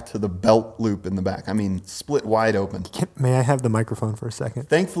the back to the belt loop in the back. I mean, split wide open. May I have the microphone for a second?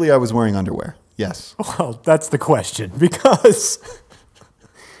 Thankfully, I was wearing underwear. Yes. Well, that's the question because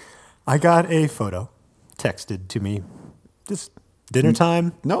I got a photo texted to me just dinner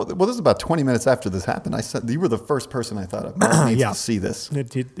time. No, well, this is about 20 minutes after this happened. I said, you were the first person I thought of. Mark needs Yeah. to see this.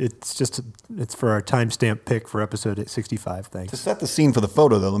 It's for our timestamp pick for episode 65. To Thanks. set the scene for the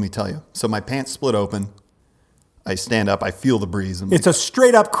photo, though, let me tell you. So my pants split open. I stand up. I feel the breeze. It's a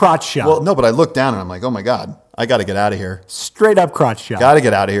straight up crotch shot. Well, no, but I look down and I'm like, oh my God, I got to get out of here. Straight up crotch shot. Got to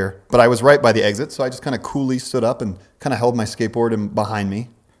get out of here. But I was right by the exit, so I just kind of coolly stood up and kind of held my skateboard behind me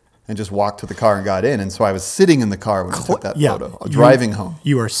and just walked to the car and got in. And so I was sitting in the car when I took that photo, driving home.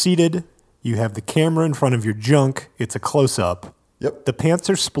 You are seated. You have the camera in front of your junk. It's a close up. Yep. The pants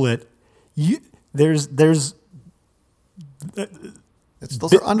are split. There's Those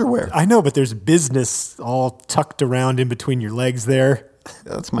are underwear. I know, but there's business all tucked around in between your legs there.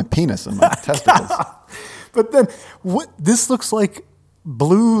 That's my penis and my testicles. But then this looks like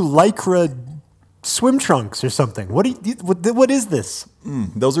blue Lycra swim trunks or something. What is this?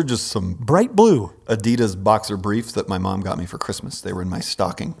 Those are just some Bright blue. Adidas boxer briefs that my mom got me for Christmas. They were in my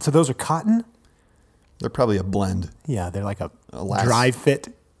stocking. So those are cotton? They're probably a blend. Yeah, they're like a Alas. dry fit.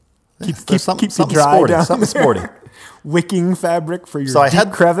 They're something you dry sporty. down Something there. sporty. Wicking fabric for your So I deep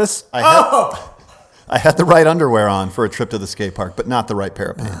had crevice. I had the right underwear on for a trip to the skate park, but not the right pair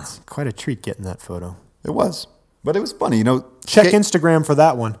of pants. Quite a treat getting that photo. It was. But it was funny. You know, Check Instagram for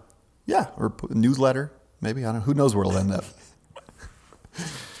that one. Yeah, or put a newsletter, maybe. I don't know. Who knows where it'll end up.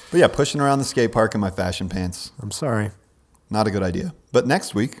 But yeah, pushing around the skate park in my fashion pants. I'm sorry. Not a good idea. But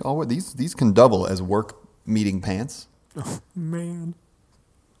next week, these can double as work meeting pants. Man.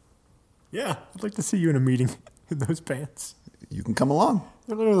 Yeah, I'd like to see you in a meeting in those pants. You can come along.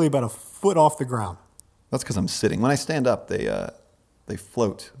 They're literally about a foot off the ground. That's because I'm sitting. When I stand up, they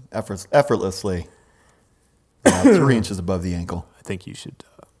float effortlessly 3 inches above the ankle. I think you should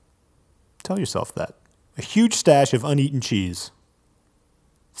tell yourself that. A huge stash of uneaten cheese.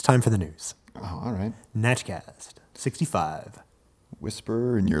 It's time for the news. Oh, all right. Natchcast 65.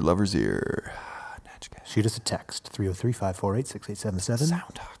 Whisper in your lover's ear. Natchcast. Shoot us a text, 303-548-6877.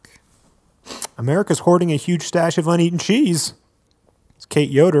 Sound talk. America's hoarding a huge stash of uneaten cheese. It's Kate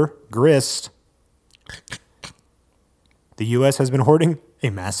Yoder, Grist. The U.S. has been hoarding a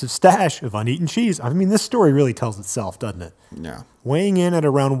massive stash of uneaten cheese. I mean, this story really tells itself, doesn't it? Yeah. Weighing in at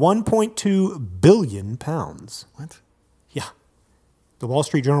around 1.2 billion pounds. What? Yeah. The Wall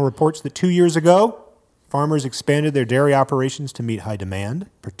Street Journal reports that 2 years ago, farmers expanded their dairy operations to meet high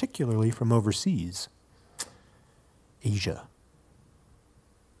demand, particularly from overseas. Asia.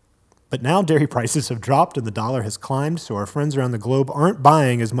 But now dairy prices have dropped and the dollar has climbed, so our friends around the globe aren't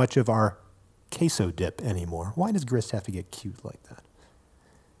buying as much of our queso dip anymore. Why does Grist have to get cute like that?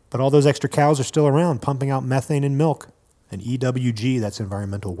 But all those extra cows are still around, pumping out methane in milk. An EWG, that's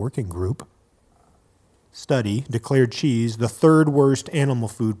Environmental Working Group, study declared cheese the third worst animal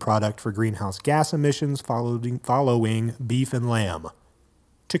food product for greenhouse gas emissions following beef and lamb.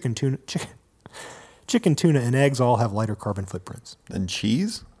 Chicken, tuna, and eggs all have lighter carbon footprints. And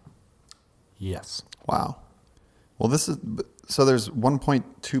cheese? Yes. Wow. Well, so there's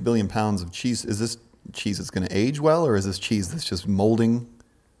 1.2 billion pounds of cheese. Is this cheese that's going to age well, or is this cheese that's just molding?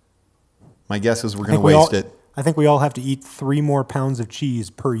 My guess is we're going to waste it. I think we all have to eat 3 more pounds of cheese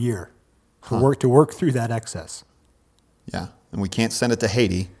per year to work through that excess. Yeah, and we can't send it to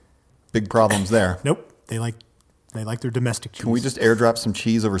Haiti. Big problems there. Nope. They like their domestic cheese. Can we just airdrop some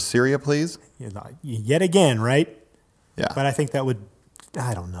cheese over Syria, please? Yet again, right? Yeah. But I think that would,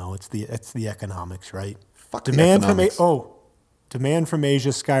 I don't know. It's the economics, right? Fuck the Demand from economics. demand from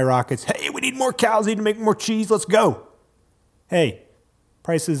Asia skyrockets. Hey, we need more cows. Need to make more cheese. Let's go. Hey,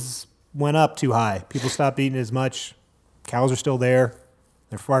 prices went up too high. People stopped eating as much. Cows are still there.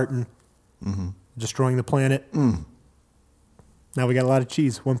 They're farting, destroying the planet. Now we got a lot of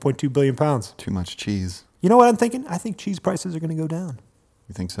cheese. 1.2 billion pounds. Too much cheese. You know what I'm thinking? I think cheese prices are going to go down.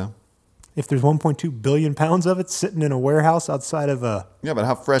 You think so? If there's 1.2 billion pounds of it sitting in a warehouse outside of a Yeah, but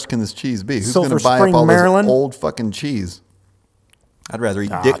how fresh can this cheese be? Who's Sulphur going to buy Spring, up all Maryland? this old fucking cheese? I'd rather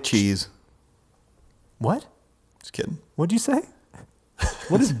eat dick cheese. what? Just kidding. What'd you say?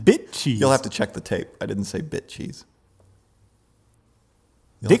 What is bit cheese? You'll have to check the tape. I didn't say bit cheese.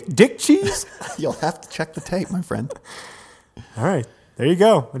 dick cheese. You'll have to check the tape, my friend. All right, there you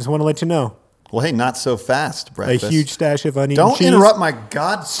go. I just want to let you know. Well, hey, not so fast, breakfast. A huge stash of uneaten Don't cheese. interrupt my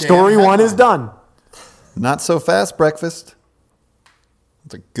goddamn Story one is headline. done. Not so fast, breakfast.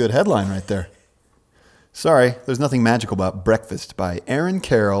 That's a good headline right there. Sorry, there's nothing magical about Breakfast by Aaron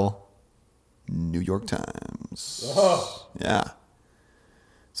Carroll, New York Times. Yeah.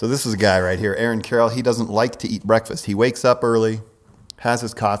 So this is a guy right here, Aaron Carroll. He doesn't like to eat breakfast. He wakes up early, has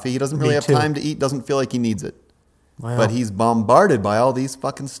his coffee. He doesn't really Me have too. time to eat, doesn't feel like he needs it. Wow. But he's bombarded by all these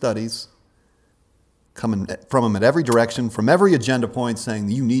fucking studies coming from him at every direction, from every agenda point saying,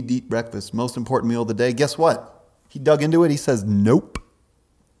 you need to eat breakfast, most important meal of the day. Guess what? He dug into it. He says, nope.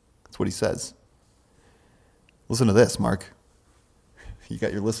 That's what he says. Listen to this, Mark. You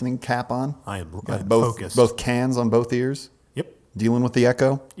got your listening cap on? I am Got focused. both cans on both ears? Yep, Dealing with the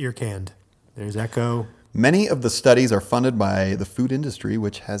echo? ear canned. There's echo. Many of the studies are funded by the food industry,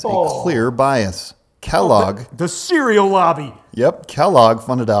 which has a clear bias. Kellogg, The cereal lobby. Yep, Kellogg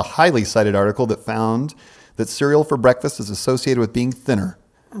funded a highly cited article that found that cereal for breakfast is associated with being thinner.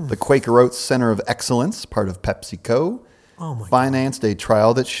 The Quaker Oats Center of Excellence, part of PepsiCo, financed a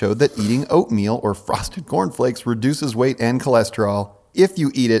trial that showed that eating oatmeal or frosted cornflakes reduces weight and cholesterol if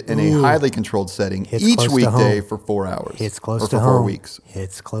you eat it in a highly controlled setting Hits each close to weekday home. for 4 hours. It's close or to for home. 4 weeks.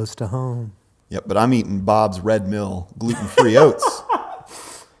 It's close to home. Yep, but I'm eating Bob's Red Mill gluten-free oats.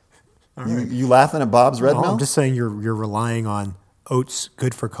 You laughing at Bob's Red No, Mill? I'm just saying you're relying on oats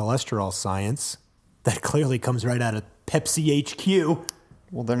good for cholesterol science. That clearly comes right out of Pepsi HQ.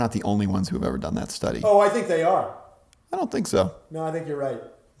 Well, they're not the only ones who have ever done that study. Oh, I think they are. I don't think so. No, I think you're right.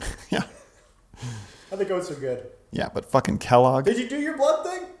 Yeah. I think oats are good. Yeah, but fucking Kellogg. Did you do your blood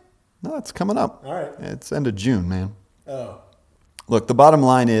thing? No, it's coming up. All right. It's end of June, man. Oh. Look, the bottom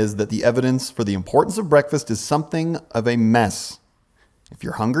line is that the evidence for the importance of breakfast is something of a mess. If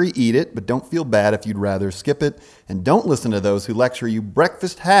you're hungry, eat it, but don't feel bad if you'd rather skip it. And don't listen to those who lecture you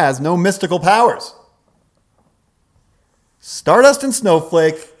breakfast has no mystical powers. Stardust and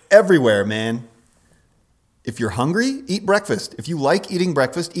Snowflake everywhere, man. If you're hungry, eat breakfast. If you like eating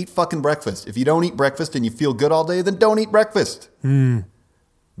breakfast, eat fucking breakfast. If you don't eat breakfast and you feel good all day, then don't eat breakfast. Be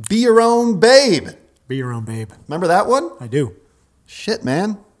your own babe. Be your own babe. Remember that one? I do. Shit,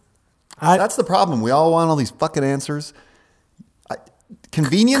 man. I- That's the problem. We all want all these fucking answers.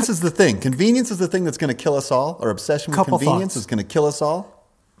 Convenience is the thing. Convenience is the thing that's going to kill us all. Our obsession with Couple convenience thoughts. is going to kill us all.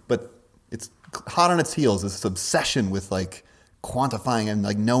 But it's hot on its heels. This obsession with like quantifying and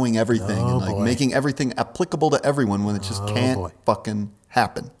like knowing everything Oh, and like boy. making everything applicable to everyone when it just can't boy. fucking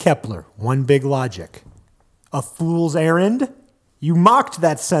happen. Kepler, one big logic. A fool's errand? You mocked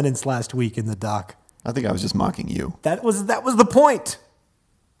that sentence last week in the doc. I think I was just mocking you. That was the point.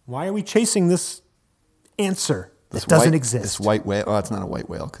 Why are we chasing this answer that doesn't exist? This white whale. Oh, it's not a white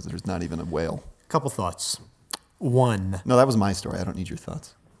whale because there's not even a whale. Couple thoughts. One. No, that was my story. I don't need your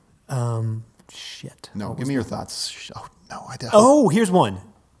thoughts. Shit. No, give me your thoughts. Oh, no, I don't. Oh, here's one.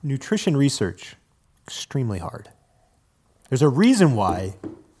 Nutrition research. Extremely hard. There's a reason why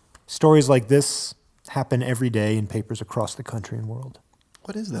stories like this happen every day in papers across the country and world.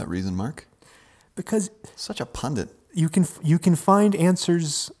 What is that reason, Mark? Because Such a pundit. you can find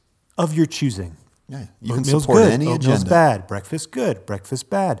answers of your choosing. Yeah, you can Oatmeal's support good. any Oatmeal's agenda. bad. Breakfast good. Breakfast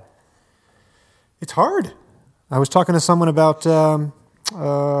bad. It's hard. I was talking to someone about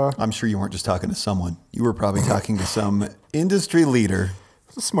I'm sure you weren't just talking to someone. You were probably talking to some industry leader.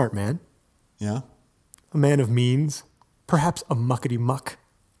 a smart man, Yeah? a man of means, perhaps a muckety muck.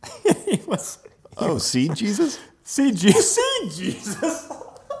 He was Oh, seed Jesus? see Jesus.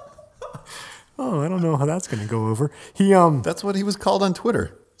 Oh, I don't know how that's going to go over. He That's what he was called on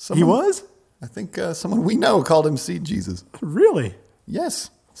Twitter. he was I think someone we know called him Seed Jesus. really. Yes.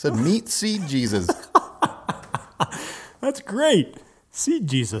 Said, meet Seed Jesus. That's great. See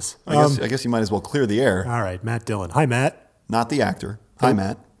Jesus. I guess you might as well clear the air. All right, Matt Dillon. Hi, Matt. Not the actor. Hi,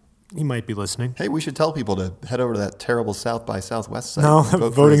 Matt. He might be listening. Hey, we should tell people to head over to that terrible South by Southwest site. No, and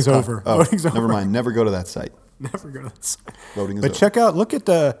vote for voting's this over. Oh, Voting's never over. mind. Never go to that site. Never go to this. Voting is But over. check out, look at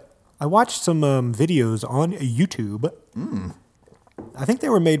I watched some videos on YouTube. I think they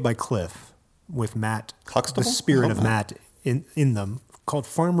were made by Cliff with Matt, Huxtable? the spirit Oh, of Matt in them, called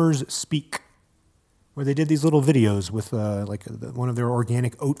Farmers Speak, where they did these little videos with one of their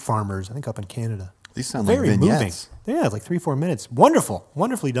organic oat farmers, I think up in Canada. These sound Very like moving. vignettes. Yeah, like 3-4 minutes. Wonderful.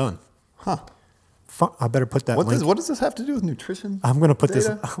 Wonderfully done. Huh. I better put that What link. does this have to do with nutrition? I'm going to put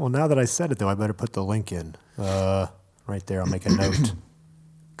data? this. Well, now that I said it, though, I better put the link in. Right there. I'll make a note.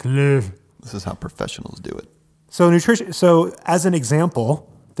 Cliff. This is how professionals do it. So nutrition. So as an example,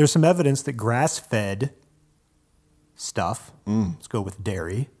 there's some evidence that grass-fed stuff, let's go with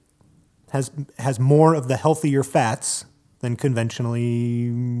dairy, has more of the healthier fats than conventionally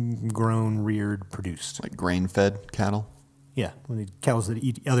grown, reared, produced. Like grain-fed cattle. Yeah, when the cows that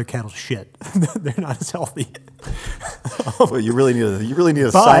eat other cattle's shit, they're not as healthy. Well, you really need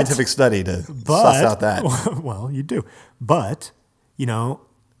a But- scientific study to suss out that. Well, you do. But, a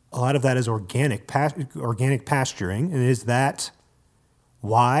lot of that is organic pasturing. And is that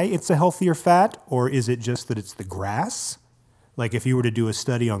why it's a healthier fat? Or is it just that it's the grass? Like if you were to do a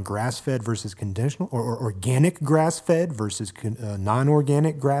study on grass-fed versus conventional, or organic grass-fed versus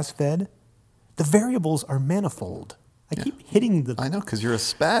non-organic grass-fed, the variables are manifold. I keep hitting the... I know, because you're a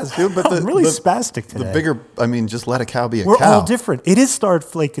spaz, dude. But I'm really spastic today. The bigger, just let a cow be a We're cow. all different. It is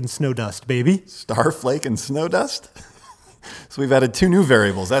Starflake and snow dust, baby. Starflake and snow dust? So we've added 2 new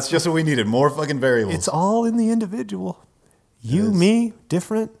variables. That's just what we needed. More fucking variables. It's all in the individual. You, me,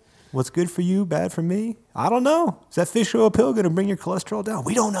 different. What's good for you, bad for me? I don't know. Is that fish oil pill going to bring your cholesterol down?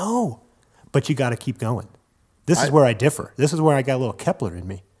 We don't know. But you got to keep going. This is where I differ. This is where I got a little Kepler in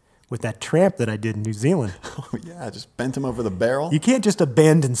me with that tramp that I did in New Zealand. Oh, yeah, just bent him over the barrel. You can't just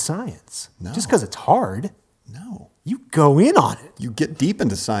abandon science. No. Just because it's hard. No. You go in on it. You get deep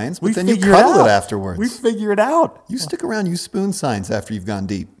into science, but We then you figure cuddle out. it afterwards. We figure it out. You stick around, you spoon science after you've gone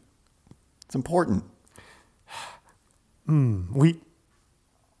deep. It's important. That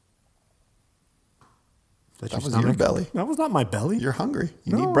was your belly. That was not my belly. You're hungry.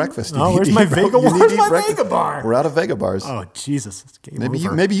 You No. need breakfast. No, You where's need my to eat Vega- you need to where's eat my breakfast. Vega bar? We're out of Vega bars. Oh, Jesus. It's game maybe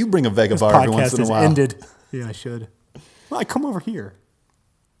over. you bring a Vega This bar every once podcast in a has while. ended. Yeah, I should. Well, I come over here.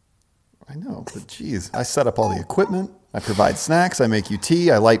 I know, but geez, I set up all the equipment. I provide snacks. I make you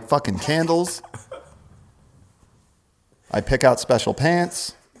tea. I light fucking candles. I pick out special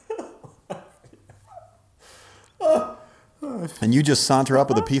pants. And you just saunter up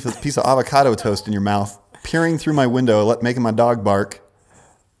with a piece of avocado toast in your mouth, peering through my window, making my dog bark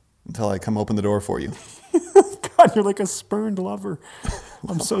until I come open the door for you. God, you're like a spurned lover.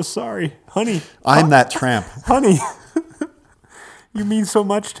 I'm so sorry. Honey. I'm that tramp. Honey. You mean so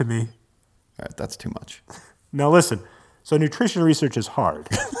much to me. All right, that's too much. Now listen. So nutrition research is hard.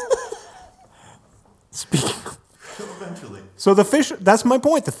 Speaking of, Eventually. so the fish, that's my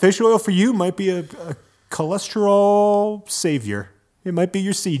point. The fish oil for you might be a cholesterol savior. It might be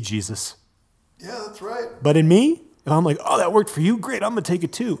your seed, Jesus. Yeah, that's right. But in me, if I'm like, oh, that worked for you, great, I'm going to take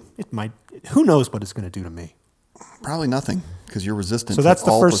it too. It might, who knows what it's going to do to me. Probably nothing, because you're resistant So to that's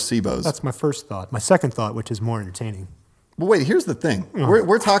the all first, placebos. that's my first thought. My second thought, which is more entertaining. But wait, here's the thing.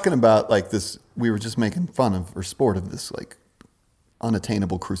 We're talking about like this, we were just making fun of or sport of this like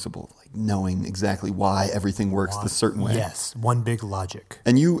unattainable crucible, like knowing exactly why everything works the certain way. Yes, one big logic.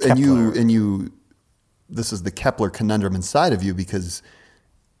 And you Kepler. this is the Kepler conundrum inside of you, because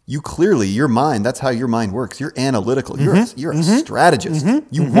you clearly, your mind, that's how your mind works. You're analytical. You're a strategist.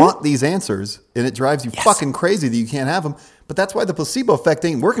 You want these answers, and it drives you fucking crazy that you can't have them. But that's why the placebo effect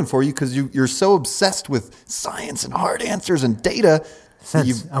ain't working for you, because you're so obsessed with science and hard answers and data.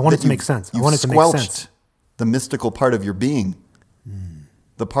 Sense. I want it to make sense. I You've want it to make squelched sense. the mystical part of your being.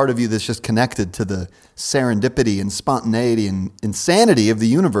 The part of you that's just connected to the serendipity and spontaneity and insanity of the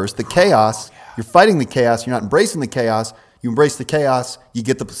universe, the chaos. You're fighting the chaos. You're not embracing the chaos. You embrace the chaos, you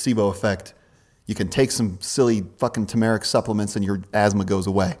get the placebo effect. You can take some silly fucking turmeric supplements and your asthma goes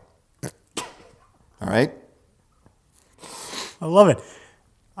away. All right? I love it.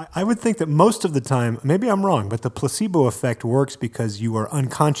 I would think that most of the time, maybe I'm wrong, but the placebo effect works because you are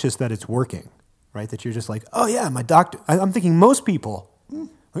unconscious that it's working, right? That you're just like, oh yeah, my doctor. I'm thinking most people,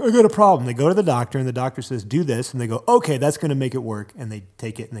 I got a problem. They go to the doctor and the doctor says, do this. And they go, okay, that's going to make it work. And they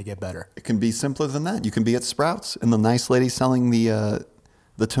take it and they get better. It can be simpler than that. You can be at Sprouts and the nice lady selling the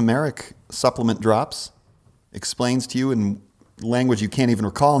turmeric supplement drops explains to you in language you can't even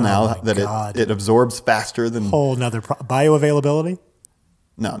recall now my that God. it absorbs faster than... Whole nother bioavailability?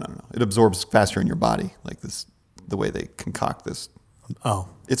 No. It absorbs faster in your body, like this, the way they concoct this Oh.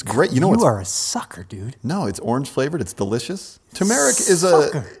 It's great. You know You what's are a sucker, dude. No, it's orange flavored. It's delicious. Turmeric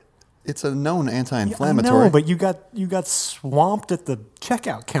it's a known anti-inflammatory. No, but you got swamped at the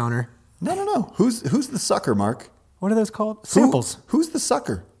checkout counter. No. Who's the sucker, Mark? What are those called? Samples. Who's the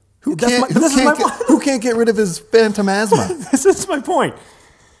sucker? This is my point. Who can't get rid of his phantom asthma? This is my point.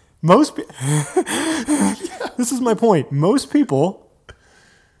 This is my point. Most people,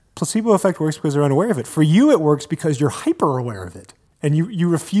 placebo effect works because they're unaware of it. For you, it works because you're hyper aware of it, and you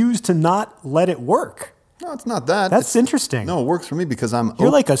refuse to not let it work. No, it's not that. That's interesting. No, it works for me because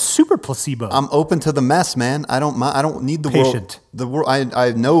You're like a super placebo. I'm open to the mess, man. I don't need the Patient. world. The world.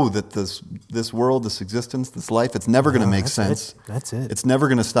 I know that this world, this existence, this life, it's never going to make that's sense. it. That's it. It's never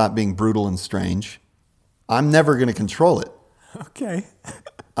going to stop being brutal and strange. I'm never going to control it. Okay.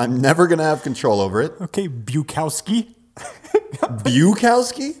 I'm never going to have control over it. Okay, Bukowski.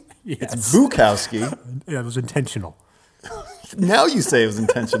 Bukowski? Yes. It's Bukowski. Yeah, it was intentional. Now you say it was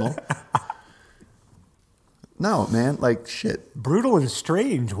intentional. No, man, like shit. Brutal and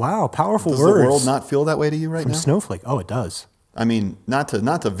strange. Wow, powerful Does words. the world not feel that way to you right From now? Snowflake. Oh, it does. I mean, not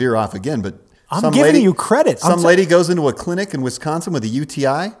to veer off again, but I'm giving you credit. Some lady goes into a clinic in Wisconsin with a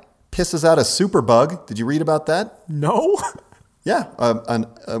UTI, pisses out a superbug. Did you read about that? No. Yeah,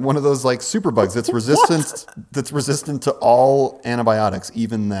 one of those like superbugs that's resistant. That's resistant to all antibiotics,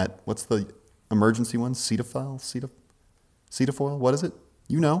 even that. What's the emergency one? Cetaphil. What is it?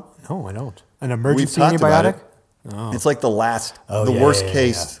 You know. No, I don't. An We've emergency talked about antibiotic? it. It's like the yeah, worst yeah,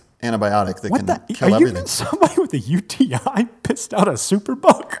 case antibiotic that What can the? kill Are everything. you somebody with a UTI pissed out a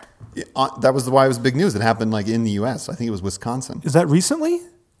superbug? That was why it was big news. It happened like in the U.S. I think it was Wisconsin. Is that recently?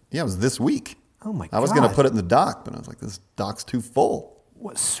 Yeah, it was this week. Oh my god! I was going to put it in the doc, but I was like, this doc's too full.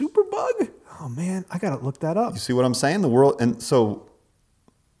 What superbug? Oh man, I gotta look that up. You see what I'm saying? The world, and so,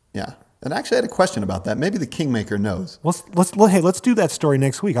 yeah. And actually, I had a question about that. Maybe the Kingmaker knows. Let's do that story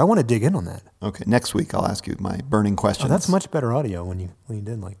next week. I want to dig in on that. Okay, next week I'll ask you my burning questions. Oh, that's much better audio when you leaned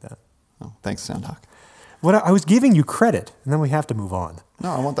in like that. Oh, thanks, Sound Doc. I was giving you credit, and then we have to move on. No,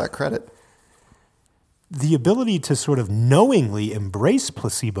 I want that credit. The ability to sort of knowingly embrace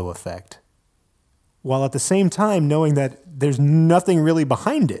placebo effect, while at the same time knowing that there's nothing really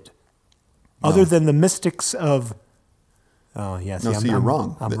behind it, other than the mystics of. Oh yes, No, you're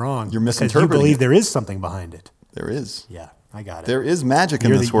wrong. I'm wrong. You're because misinterpreting you believe it. there is something behind it. There is. Yeah, I got it. There is magic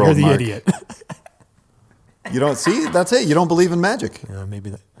in you're this the, world, You're the Mark. idiot. You don't see? That's it. You don't believe in magic. Maybe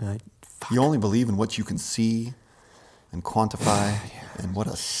that. You only believe in what you can see and quantify, and what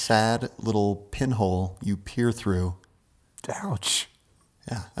a sad little pinhole you peer through. Ouch.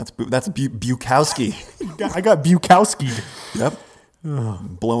 Yeah, that's Bukowski. I got Bukowski'd. Yep.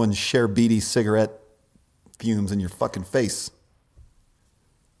 Blowing Cher Beatty cigarette fumes in your fucking face.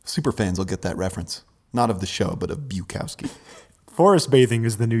 Super fans will get that reference. Not of the show, but of Bukowski. Forest bathing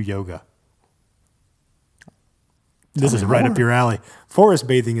is the new yoga. This is me right more. up your alley. Forest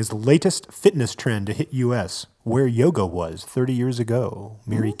bathing is the latest fitness trend to hit U.S., where yoga was 30 years ago.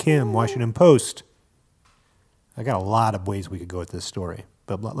 Mary Kim, Washington Post. I got a lot of ways we could go with this story,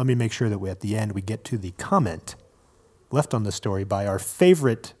 but let me make sure that at the end we get to the comment left on the story by our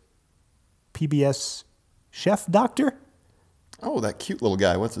favorite PBS chef doctor, Oh, that cute little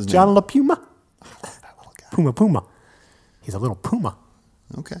guy. What's his name? John LaPuma. That little guy. Puma. He's a little puma.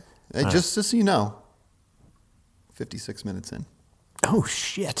 Okay. Hey, just so you know, 56 minutes in. Oh,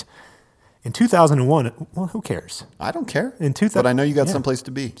 shit. In 2001, well, who cares? I don't care. But I know you got someplace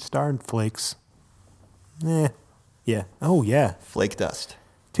to be. Star and Flakes. Yeah. Oh, yeah. Flake dust.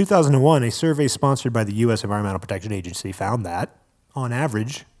 2001, a survey sponsored by the U.S. Environmental Protection Agency found that, on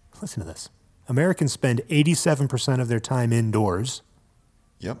average, listen to this, Americans spend 87% of their time indoors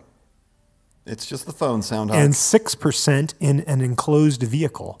Yep. It's just the phone sound. and 6% in an enclosed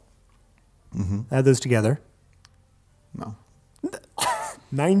vehicle. Add those together. No.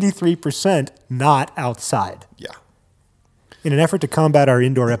 93% not outside. Yeah. In an effort to combat our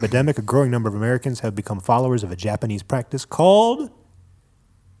indoor epidemic, a growing number of Americans have become followers of a Japanese practice called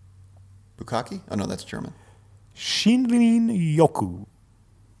Bukkake? Oh, no, that's German. Shinrin-yoku.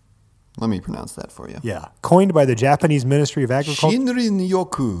 Let me pronounce that for you. Yeah. Coined by the Japanese Ministry of Agriculture.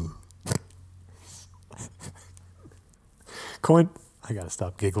 Shinrin-yoku. I gotta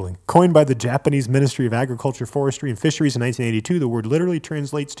stop giggling. Coined by the Japanese Ministry of Agriculture, Forestry, and Fisheries in 1982, the word literally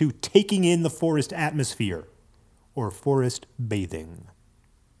translates to taking in the forest atmosphere, or forest bathing.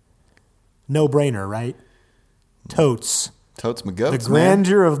 No brainer, right? Totes. Totes my The goats, man.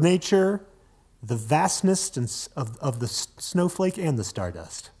 grandeur of nature, the vastness of the snowflake and the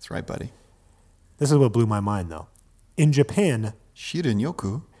stardust. That's right, buddy. This is what blew my mind, though. In Japan,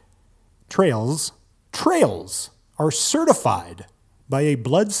 Shirin-yoku. trails are certified by a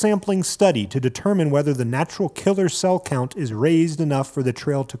blood sampling study to determine whether the natural killer cell count is raised enough for the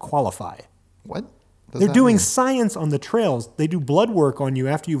trail to qualify. What? does They're that doing mean? science on the trails. They do blood work on you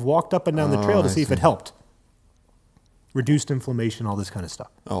after you've walked up and down the trail to I see if see. it helped. Reduced inflammation, all this kind of stuff.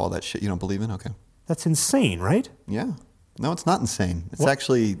 Oh, all that shit you don't believe in? Okay. That's insane, right? Yeah. No, it's not insane. It's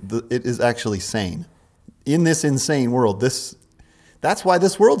it is actually sane. In this insane world, that's why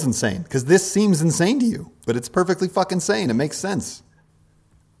this world's insane, because this seems insane to you, but it's perfectly fucking sane. It makes sense.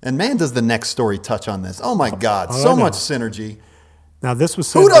 And man, does the next story touch on this. Oh my God, Oh, I so know. much synergy. Now, this was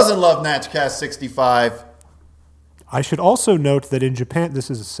said. Who doesn't love Natchcast 65? I should also note that in Japan, this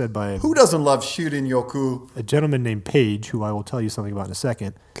is said by Who doesn't love Shurin Yoku? a gentleman named Page, who I will tell you something about in a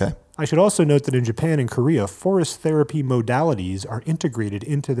second. Okay. I should also note that in Japan and Korea, forest therapy modalities are integrated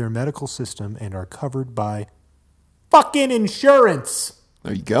into their medical system and are covered by fucking insurance.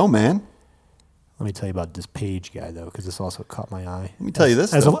 There you go, man. Let me tell you about this Page guy, though, because this also caught my eye. Let me tell you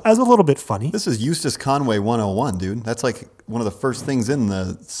this, as though. a little bit funny. This is Eustace Conway 101, dude. That's like one of the first things in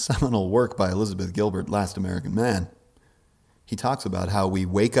the seminal work by Elizabeth Gilbert, Last American Man. He talks about how we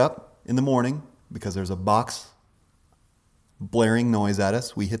wake up in the morning because there's a box blaring noise at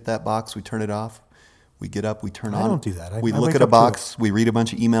us. We hit that box, we turn it off. We get up, we turn I on. don't do that. We I look wake at a up to box, we read a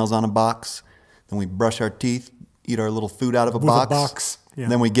bunch of emails on a box, then we brush our teeth, eat our little food out of a With a box. box, yeah.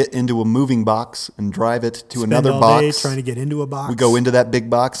 Then we get into a moving box and drive it to Spend another all box. day trying to get into a box. We go into that big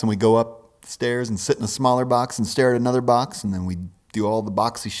box and we go upstairs and sit in a smaller box and stare at another box, and then we do all the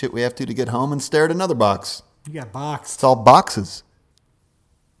boxy shit we have to get home and stare at another box. You got boxed. It's all boxes.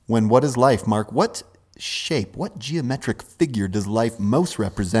 When what is life, Mark? What shape, what geometric figure does life most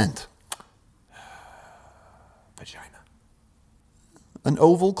represent? Vagina. An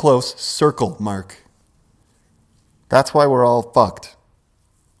oval close circle, Mark. That's why we're all fucked.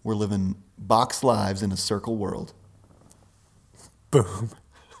 We're living box lives in a circle world. Boom.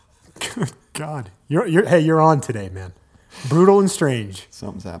 Good God. You're on today, man. Brutal and strange.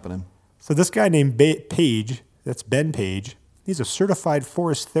 Something's happening. So this guy named Page, that's Ben Page, he's a certified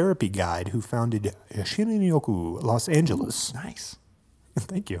forest therapy guide who founded Shinrin-yoku, Los Angeles. Nice.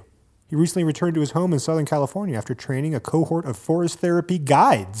 Thank you. He recently returned to his home in Southern California after training a cohort of forest therapy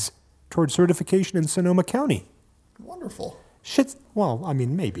guides toward certification in Sonoma County. Wonderful. Shit's, well, I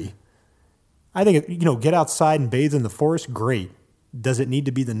mean, maybe. I think, get outside and bathe in the forest, great. Does it need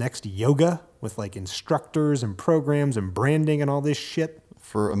to be the next yoga with like instructors and programs and branding and all this shit?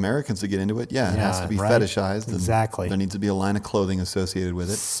 For Americans to get into it, yeah, it has Yeah, to be right? fetishized. and Exactly. There needs to be a line of clothing associated with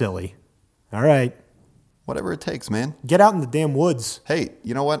it. Silly. All right. Whatever it takes, man. Get out in the damn woods. Hey,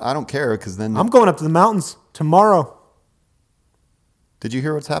 you know what? I don't care, because then... I'm going up to the mountains tomorrow. Did you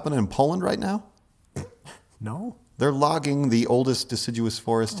hear what's happening in Poland right now? No? They're logging the oldest deciduous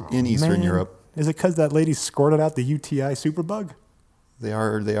forest in Eastern Man. Europe. Is it because that lady squirted out the UTI superbug? They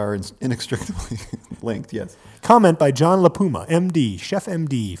are inextricably linked, yes. Comment by John LaPuma, MD, Chef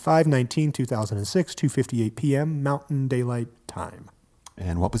MD, 5/19/2006, 2:58 p.m. Mountain Daylight Time.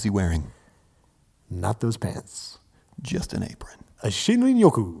 And what was he wearing? Not those pants. Just an apron. A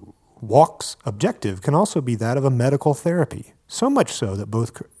Shinrin-yoku walk's objective can also be that of a medical therapy. So much so that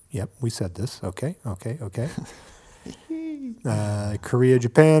both... Yep, we said this. Okay. Korea,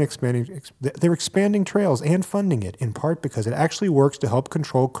 Japan, they're expanding trails and funding it, in part because it actually works to help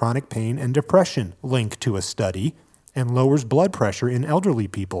control chronic pain and depression, linked to a study, and lowers blood pressure in elderly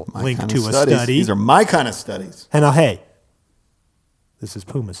people, My linked kind to of a studies. study. These are my kind of studies. And now, hey, this is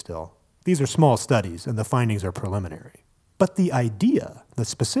Puma still. These are small studies, and the findings are preliminary. But the idea, the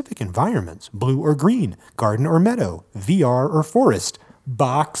specific environments, blue or green, garden or meadow, VR or forest,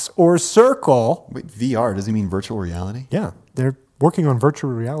 box or circle. Wait, VR, does he mean virtual reality? Yeah, they're working on virtual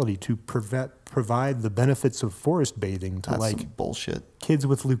reality to provide the benefits of forest bathing to That's like some bullshit. kids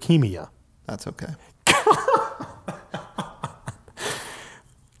with leukemia. That's okay.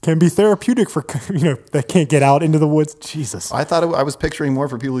 Can be therapeutic for that can't get out into the woods. Jesus. I thought I was picturing more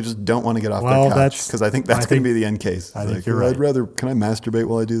for people who just don't want to get off Well, their couch, that's- because I think that's I going think- to be the end case. I It's think you're right. I'd rather, can I masturbate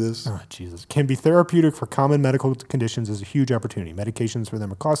while I do this? Oh, Jesus. Can be therapeutic for common medical conditions is a huge opportunity. Medications for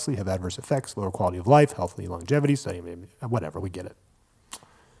them are costly, have adverse effects, lower quality of life, healthy longevity, whatever, we get it.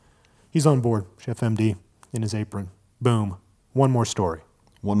 He's on board, Chef MD, in his apron. Boom. One more story.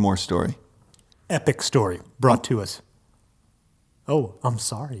 One more story. Epic story brought to us. Oh, I'm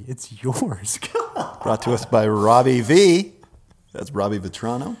sorry. It's yours. Brought to us by Robbie V. That's Robbie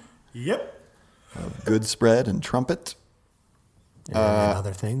Vitrano. Yep. Of Good Spread and Trumpet. And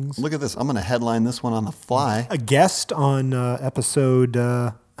other things. Look at this. I'm going to headline this one on the fly. A guest on episode.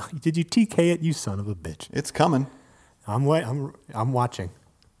 Did you TK it? You son of a bitch. It's coming. I'm watching.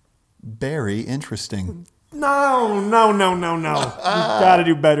 Very interesting. No. You got to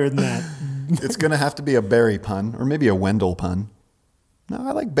do better than that. It's going to have to be a Barry pun or maybe a Wendell pun. No,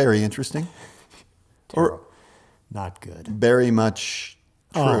 I like Barry. Interesting. Or Not good. very much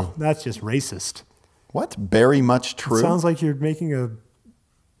true. Oh, that's just racist. What? Very much true? It sounds like you're making a...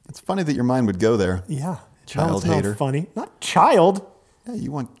 It's funny that your mind would go there. Yeah. Child No, it's not hater. funny. Not child. Yeah,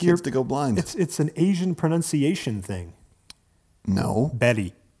 you want kids to go blind. It's an Asian pronunciation thing. No.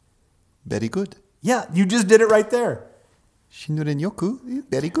 Betty. Very good. Yeah, you just did it right there. Shinrin Yoku.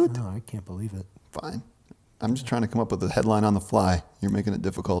 Very good. No, I can't believe it. Fine. I'm just trying to come up with a headline on the fly. You're making it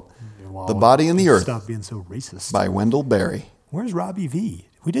difficult. Well, The Body and the Earth Stop being so racist. by Wendell Berry. Where's Robbie V?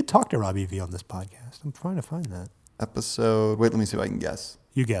 We did talk to Robbie V on this podcast. I'm trying to find that. Episode, wait, let me see if I can guess.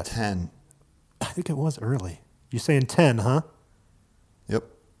 You guess. 10. I think it was early. You're saying 10, huh? Yep.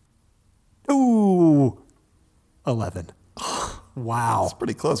 Ooh. 11. Wow. That's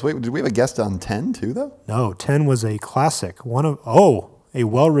pretty close. Wait, did we have a guest on 10 too, though? No, 10 was a classic. A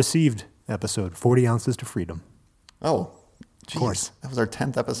well-received episode, 40 Ounces to Freedom. Oh, geez. Of course. That was our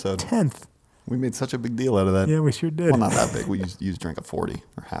 10th episode. 10th. We made such a big deal out of that. Yeah, we sure did. Well, not that big. We used drank a 40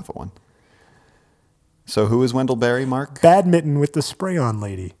 or half of one. So who is Wendell Berry, Mark? Badminton with the spray-on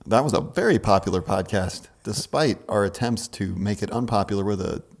lady. That was a very popular podcast, despite our attempts to make it unpopular with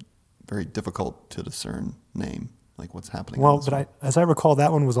a very difficult to discern name, like what's happening. Well, but as I recall,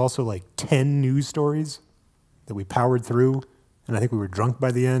 that one was also like 10 news stories that we powered through, and I think we were drunk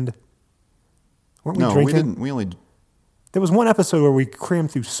by the end. Weren't we No, drinking? we didn't. We only. There was one episode where we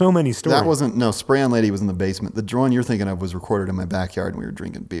crammed through so many stories. That wasn't. No, Spray On Lady was in the basement. The drawing you're thinking of was recorded in my backyard, and we were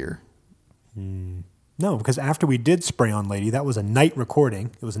drinking beer. No, because after we did Spray On Lady, that was a night recording.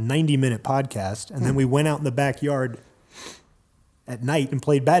 It was a 90-minute podcast, and then we went out in the backyard at night and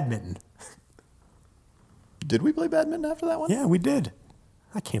played badminton. Did we play badminton after that one? Yeah, we did.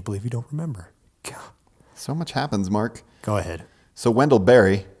 I can't believe you don't remember. God. So much happens, Mark. Go ahead. So Wendell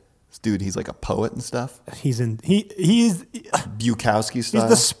Berry, this dude, he's like a poet and stuff. He's Bukowski style.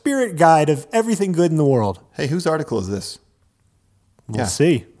 the spirit guide of everything good in the world. Hey, whose article is this? We'll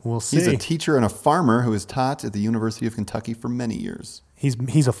see. We'll see. He's a teacher and a farmer who has taught at the University of Kentucky for many years.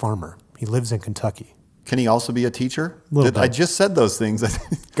 He's a farmer. He lives in Kentucky. Can he also be a teacher? Little bit. I just said those things.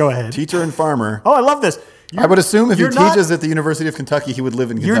 Go ahead. Teacher and farmer. Oh, I love this. I would assume if he you're not- teaches at the University of Kentucky, he would live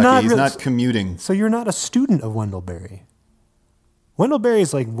in You're Kentucky. not He's really- not commuting. So you're not a student of Wendell Berry. Wendell Berry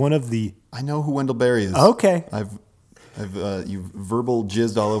is like one of the... I know who Wendell Berry is. Okay. You've verbal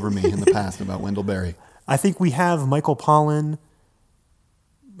jizzed all over me in the past about Wendell Berry. I think we have Michael Pollan,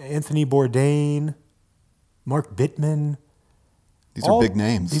 Anthony Bourdain, Mark Bittman. These are big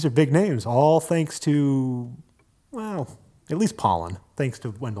names. These are big names, all thanks to, well, at least Pollan, thanks to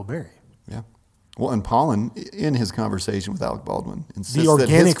Wendell Berry. Yeah. Well, and Pollan, in his conversation with Alec Baldwin, insists The that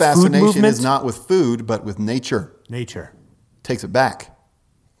his organic food fascination movement? is not with food, but with nature. Nature. Takes it back.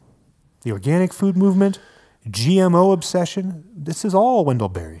 The organic food movement, GMO obsession, this is all Wendell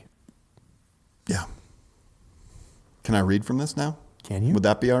Berry. Yeah. Can I read from this now? Can you? Would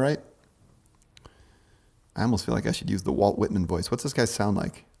that be all right? I almost feel like I should use the Walt Whitman voice. What's this guy sound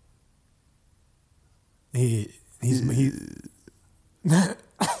like?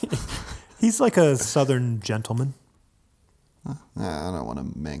 He's like a Southern gentleman. I don't want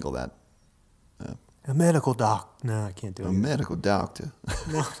to mangle that. A medical doc. No, I can't do A it. medical doctor.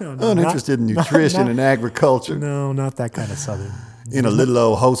 No, Uninterested in nutrition and agriculture. No, not that kind of Southern. In a little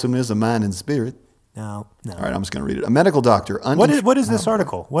old wholesomeness of mind and spirit. No. All right, I'm just going to read it. A medical doctor. What is this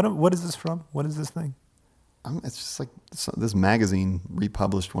article? What is this from? What is this thing? It's just like this magazine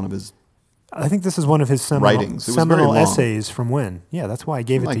republished one of his I think this is one of his seminal, Writings. It was very long. essays from when? Yeah, that's why I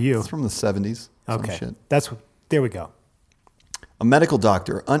gave it to you. It's from the 70s. some Okay, shit. there we go. A medical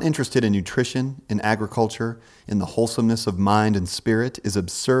doctor, uninterested in nutrition, in agriculture, in the wholesomeness of mind and spirit, is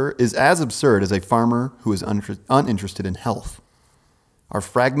as absurd as a farmer who is uninterested in health. Our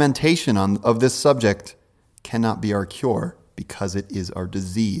fragmentation of this subject cannot be our cure because it is our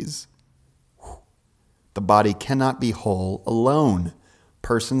disease. The body cannot be whole alone.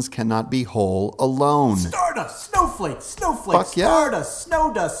 Persons cannot be whole alone. Stardust, snowflakes, Fuck yeah. stardust,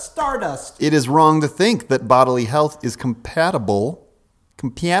 snowdust, stardust. It is wrong to think that bodily health is compatible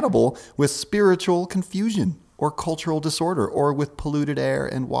with spiritual confusion or cultural disorder or with polluted air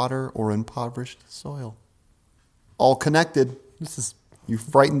and water or impoverished soil. All connected. You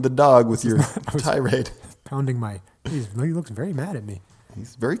frightened the dog with your tirade. Pounding my... He looks very mad at me.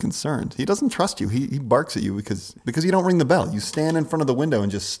 He's very concerned. He doesn't trust you. He barks at you because you don't ring the bell. You stand in front of the window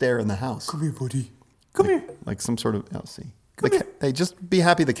and just stare in the house. Come here, buddy. Come here. Like some sort of... Oh, see. Come here. Hey, just be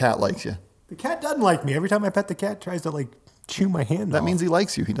happy the cat likes you. The cat doesn't like me. Every time I pet the cat, it tries to chew my hand That off. means he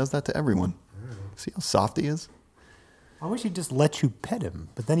likes you. He does that to everyone. See how soft he is? I wish he'd just let you pet him,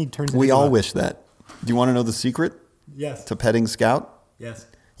 but then he turns. We into all a- wish that. Do you want to know the secret Yes. to petting Scout? Yes.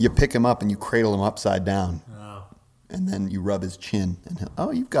 You pick him up and you cradle him upside down. Oh. And then you rub his chin. And he'll,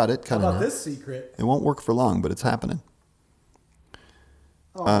 oh, you've got it. How Kind about of. this secret? It won't work for long, but it's happening.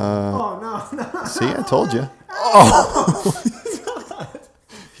 Oh no, no. See, I told you. Oh!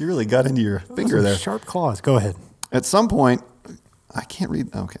 You really got into your finger Some there. Sharp claws. Go ahead. At some point, I can't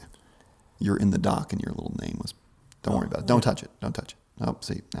read. Okay. You're in the dock and your little name was. Don't worry about it. Don't touch it. Don't touch it. Oh,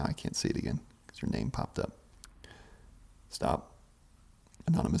 see, now I can't see it again because your name popped up. Stop.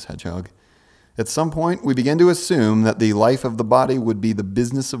 Anonymous Hedgehog. At some point, we began to assume that the life of the body would be the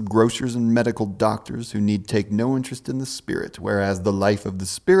business of grocers and medical doctors who need take no interest in the spirit, whereas the life of the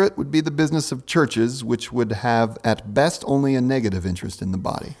spirit would be the business of churches, which would have at best only a negative interest in the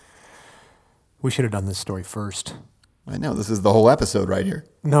body. We should have done this story first. I know, this is the whole episode right here.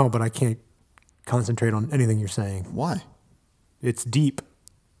 No, but I can't concentrate on anything you're saying. Why? It's deep.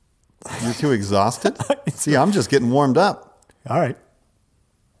 You're too exhausted? See, I'm just getting warmed up. All right.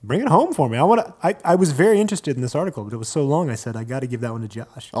 Bring it home for me. I was very interested in this article, but it was so long I said I got to give that one to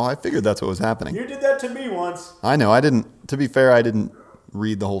Josh. Oh, I figured that's what was happening. You did that to me once. I know. To be fair, I didn't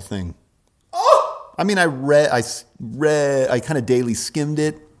read the whole thing. Oh! I mean, I kind of daily skimmed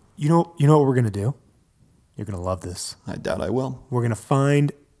it. You know what we're going to do? You're going to love this. I doubt I will. We're going to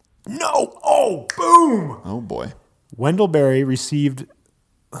find... No! Oh, boom! Oh, boy. Wendell Berry received...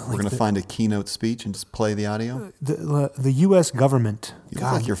 We're going to find a keynote speech and just play the audio. The U.S. government... You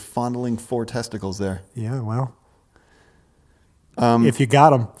look like you're fondling 4 testicles there. Yeah, well... if you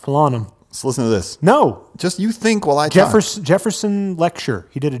got them, flaunt them. Let's listen to this. No! Just you think while I talk. Jefferson lecture.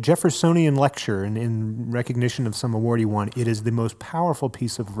 He did a Jeffersonian lecture in recognition of some award he won. It is the most powerful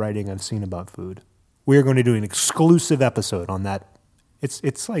piece of writing I've seen about food. We are going to do an exclusive episode on that.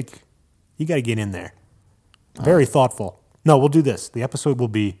 It's like, you got to get in there. Very thoughtful. No, we'll do this. The episode will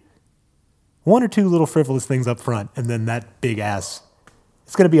be 1 or 2 little frivolous things up front, and then that big ass.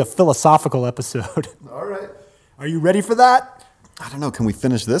 It's going to be a philosophical episode. All right. Are you ready for that? I don't know. Can we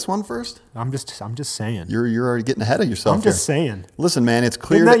finish this one first? I'm just saying. You're already getting ahead of yourself. I'm just saying. Listen, man, it's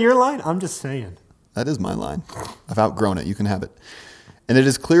clear. Isn't that your line? I'm just saying. That is my line. I've outgrown it. You can have it. And it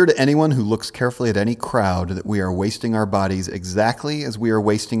is clear to anyone who looks carefully at any crowd that we are wasting our bodies exactly as we are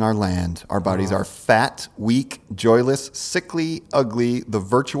wasting our land. Our bodies are fat, weak, joyless, sickly, ugly, the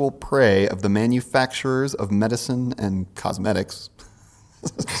virtual prey of the manufacturers of medicine and cosmetics.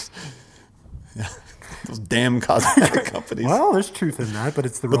 Yeah, those damn cosmetic companies. Well, there's truth in that, but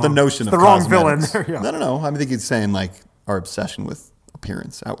it's the But wrong. the notion it's of the wrong villain. cosmetics. Yeah. No. I think he's saying like our obsession with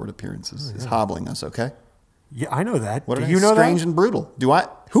appearance, outward appearances, is hobbling us. Okay. Yeah, I know that. What Do are you know strange that? and brutal? Do I?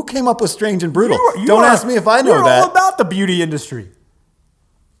 Who came up with strange and brutal? You Don't are- ask me if I know you're that. all about the beauty industry.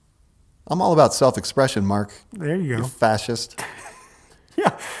 I'm all about self-expression, Mark. There you You go. fascist.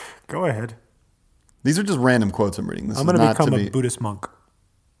 Yeah, go ahead. These are just random quotes I'm reading. This I'm is going to not become to a be. Buddhist monk.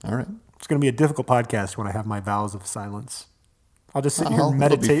 All right. It's going to be a difficult podcast when I have my vows of silence. I'll just sit here and It'll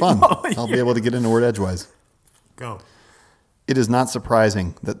meditate. be fun. Oh, I'll yeah. be able to get into word edgewise. Go. It is not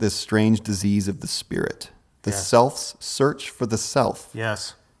surprising that this strange disease of the spirit, the Yes. self's search for the self,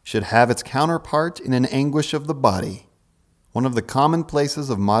 Yes. should have its counterpart in an anguish of the body. One of the commonplaces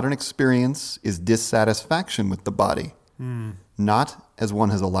of modern experience is dissatisfaction with the body, not as one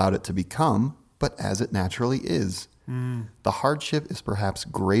has allowed it to become, but as it naturally is. The hardship is perhaps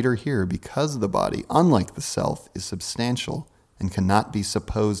greater here because the body, unlike the self, is substantial and cannot be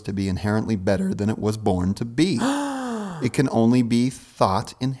supposed to be inherently better than it was born to be. It can only be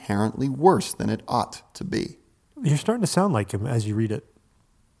thought inherently worse than it ought to be. You're starting to sound like him as you read it.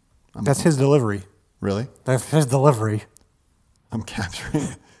 That's his delivery. Really? That's his delivery. I'm capturing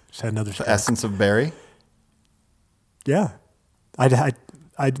Just had another the stroke. essence of Barry. Yeah. I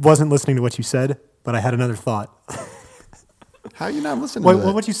wasn't listening to what you said, but I had another thought. How are you not listening Wait, to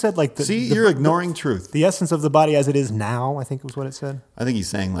that? what you said, like See, you're ignoring truth. the essence of the body as it is now, I think was what it said. I think he's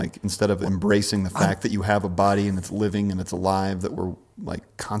saying, like, instead of embracing the fact that you have a body and it's living and it's alive, that we're,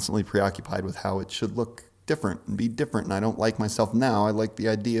 like, constantly preoccupied with how it should look different and be different. And I don't like myself now. I like the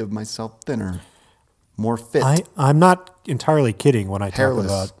idea of myself thinner, more fit. I'm not entirely kidding when I Hairless.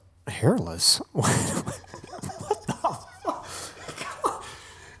 talk about hairless. What the fuck?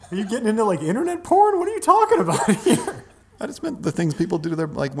 Are you getting into like internet porn? What are you talking about here? I just meant the things people do to their,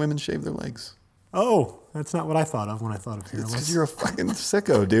 like, women shave their legs. Oh, that's not what I thought of when I thought of It's hairless. because you're a fucking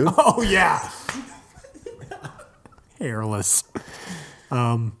sicko, dude. Oh yeah, hairless.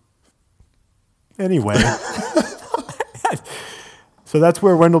 Anyway, so that's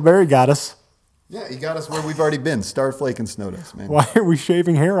where Wendell Berry got us. Yeah, you got us where we've already been. Starflake and snow dust, man. Why are we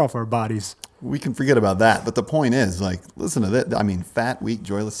shaving hair off our bodies? We can forget about that. But the point is, like, listen to this. I mean, fat, weak,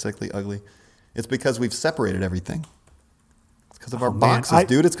 joyless, sickly, ugly. It's because we've separated everything. It's because of our boxes,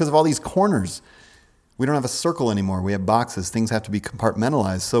 dude. It's because of all these corners. We don't have a circle anymore. We have boxes. Things have to be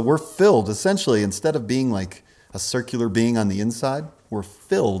compartmentalized. So we're filled, essentially, instead of being like a circular being on the inside, we're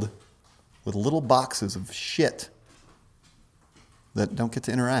filled with little boxes of shit that don't get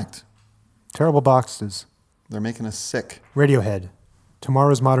to interact. Terrible boxes. They're making us sick. Radiohead.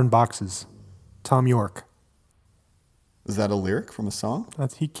 Tomorrow's Modern Boxes. Tom York. Is that a lyric from a song?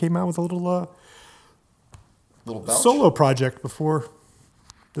 He came out with a little Little belch? solo project before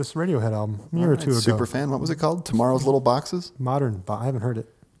this Radiohead album a year or two ago. Super fan. What was it called? Tomorrow's Little Boxes? I haven't heard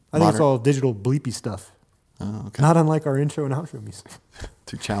it. I think it's all digital bleepy stuff. Oh, okay. Not unlike our intro and outro music.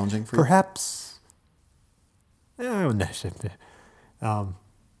 Too challenging for you? Perhaps.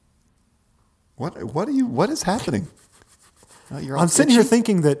 What is happening? You're all I'm sitting here itchy?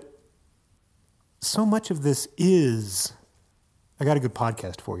 thinking that so much of this is. I got a good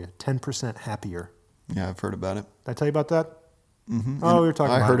podcast for you. 10% Happier. Yeah, I've heard about it. Did I tell you about that? Mm-hmm. Oh, we were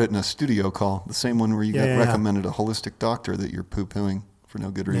talking I about heard it in a studio call, the same one where you got Yeah. recommended a holistic doctor that you're poo-pooing for no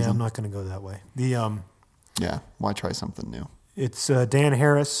good reason. Yeah, I'm not going to go that way. Yeah, why try something new? It's Dan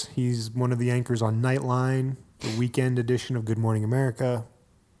Harris. He's one of the anchors on Nightline, the weekend edition of Good Morning America.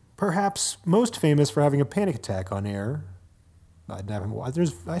 Perhaps most famous for having a panic attack on air.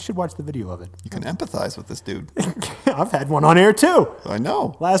 I should watch the video of it. You can empathize with this dude. I've had one on air too. I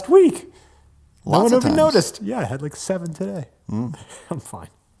know. Last week. No Lots one of even times. noticed. Yeah, I had like 7 today. I'm fine.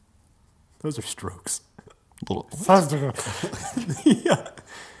 Those are strokes. Little, Yeah.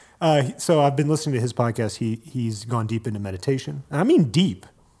 So I've been listening to his podcast. He's gone deep into meditation. I mean deep.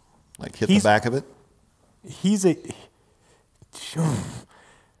 like hit the back of it. He is a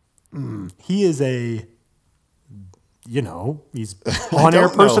he's on-air don't know.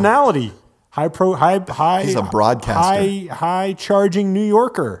 personality. He's a broadcaster. High charging New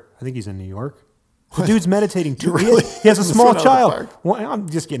Yorker. I think he's in New York. The dude's meditating too. really He has a hitting small this one out of the child. park. I'm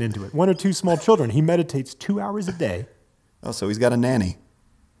just getting into it. 1 or 2 small children. He meditates 2 hours a day. Oh, so he's got a nanny.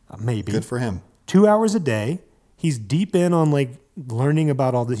 Maybe. Good for him. 2 hours a day. He's deep in on like learning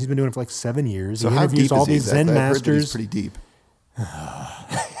about all this. He's been doing it for like 7 years. So he how interviews deep all is he? these Zen I've heard that he's masters. pretty deep.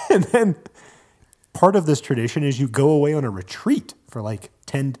 And then part of this tradition is you go away on a retreat for like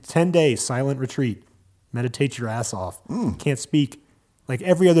 10 days, silent retreat. Meditate your ass off. Can't speak. Like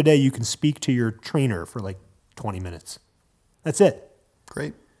every other day, you can speak to your trainer for like 20 minutes. That's it.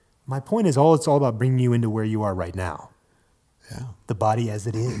 Great. My point is, it's all about bringing you into where you are right now. Yeah. The body as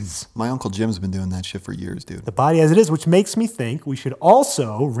it is. My Uncle Jim's been doing that shit for years, dude. The body as it is, which makes me think we should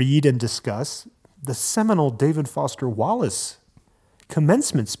also read and discuss the seminal David Foster Wallace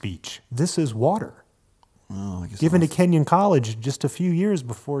commencement speech, This is Water, Oh, I guess given to Kenyon College just a few years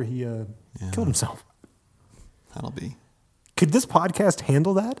before he killed himself. that'll be. Could this podcast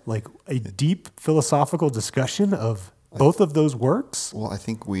handle that? Like a deep philosophical discussion of both of those works Well, I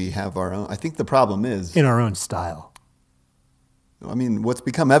think we have our own. I think the problem is, in our own style? I mean, what's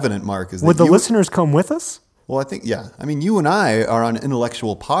become evident, Mark, is Would that the listeners come with us? Well, I think, yeah. I mean, you and I are on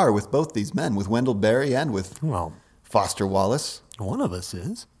intellectual par with both these men, with Wendell Berry and with Well, Foster Wallace. one of us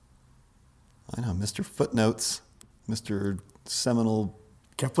is. I know, Mr. Footnotes, Mr. Seminole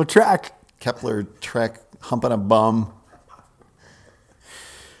Kepler Track. Kepler Trek humping a bum.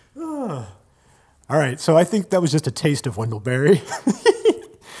 All right, so I think that was just a taste of Wendell Berry.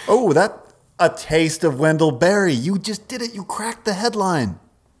 Oh, a taste of Wendell Berry. You just did it. You cracked the headline.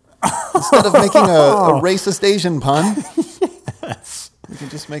 Instead of making a racist Asian pun, Yes. we can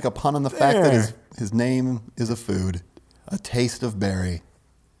just make a pun on the fact that his name is a food. A taste of berry.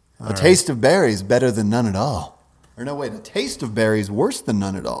 A taste of berry is better than none at all. Or no, wait, a taste of berry is worse than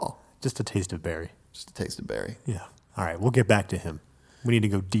none at all. Just a taste of Berry. Just a taste of berry. Yeah. All right, we'll get back to him. We need to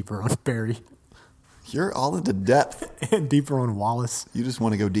go deeper on Berry You're all into depth. and deeper on Wallace. You just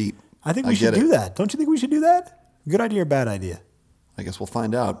want to go deep. I think we should do that. Don't you think we should do that? Good idea or bad idea? I guess we'll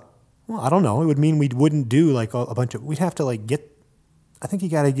find out. Well, I don't know. It would mean we wouldn't do like a bunch of. We'd have to like get. I think you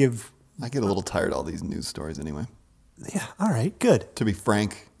got to give. I get a little tired of all these news stories anyway. Yeah. All right. Good. To be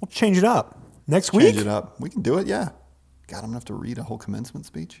frank, We'll change it up next week. change it up. We can do it, yeah. God, I'm going to have to read a whole commencement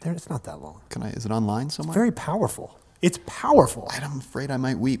speech. It's not that long. Is it online somewhere? Very powerful. It's powerful. I'm afraid I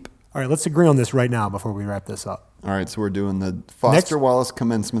might weep. All right. Let's agree on this right now before we wrap this up. All right, so we're doing the Foster Wallace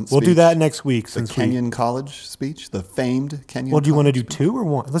commencement speech. We'll do that next week. The Since Kenyon College speech, the famed Kenyon Well, do you want to College do speech. 2 or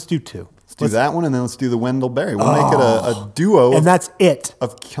 1? Let's do 2. Let's do that one, and then let's do the Wendell Berry. We'll make it a duo And that's it.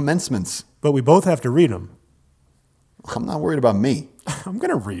 of commencements. But we both have to read them. I'm not worried about me. I'm going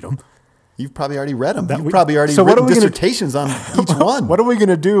to read them. You've probably already read them. You've we- probably already So what written are we gonna- dissertations on each one. What are we going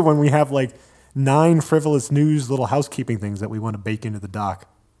to do when we have like 9 frivolous news little housekeeping things that we want to bake into the doc?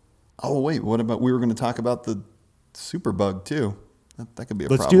 Oh, wait. What about we were going to talk about the superbug, too. That could be a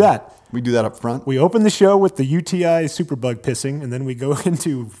Let's problem. do that. We do that up front. We open the show with the UTI superbug pissing, and then we go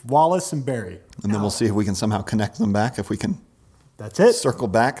into Wallace and Barry. And then we'll see if we can somehow connect them back, if we can That's it. circle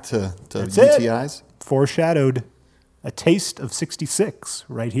back to That's it. UTIs. Foreshadowed a taste of 66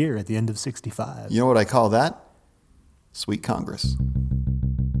 right here at the end of 65. You know what I call that? Sweet Congress.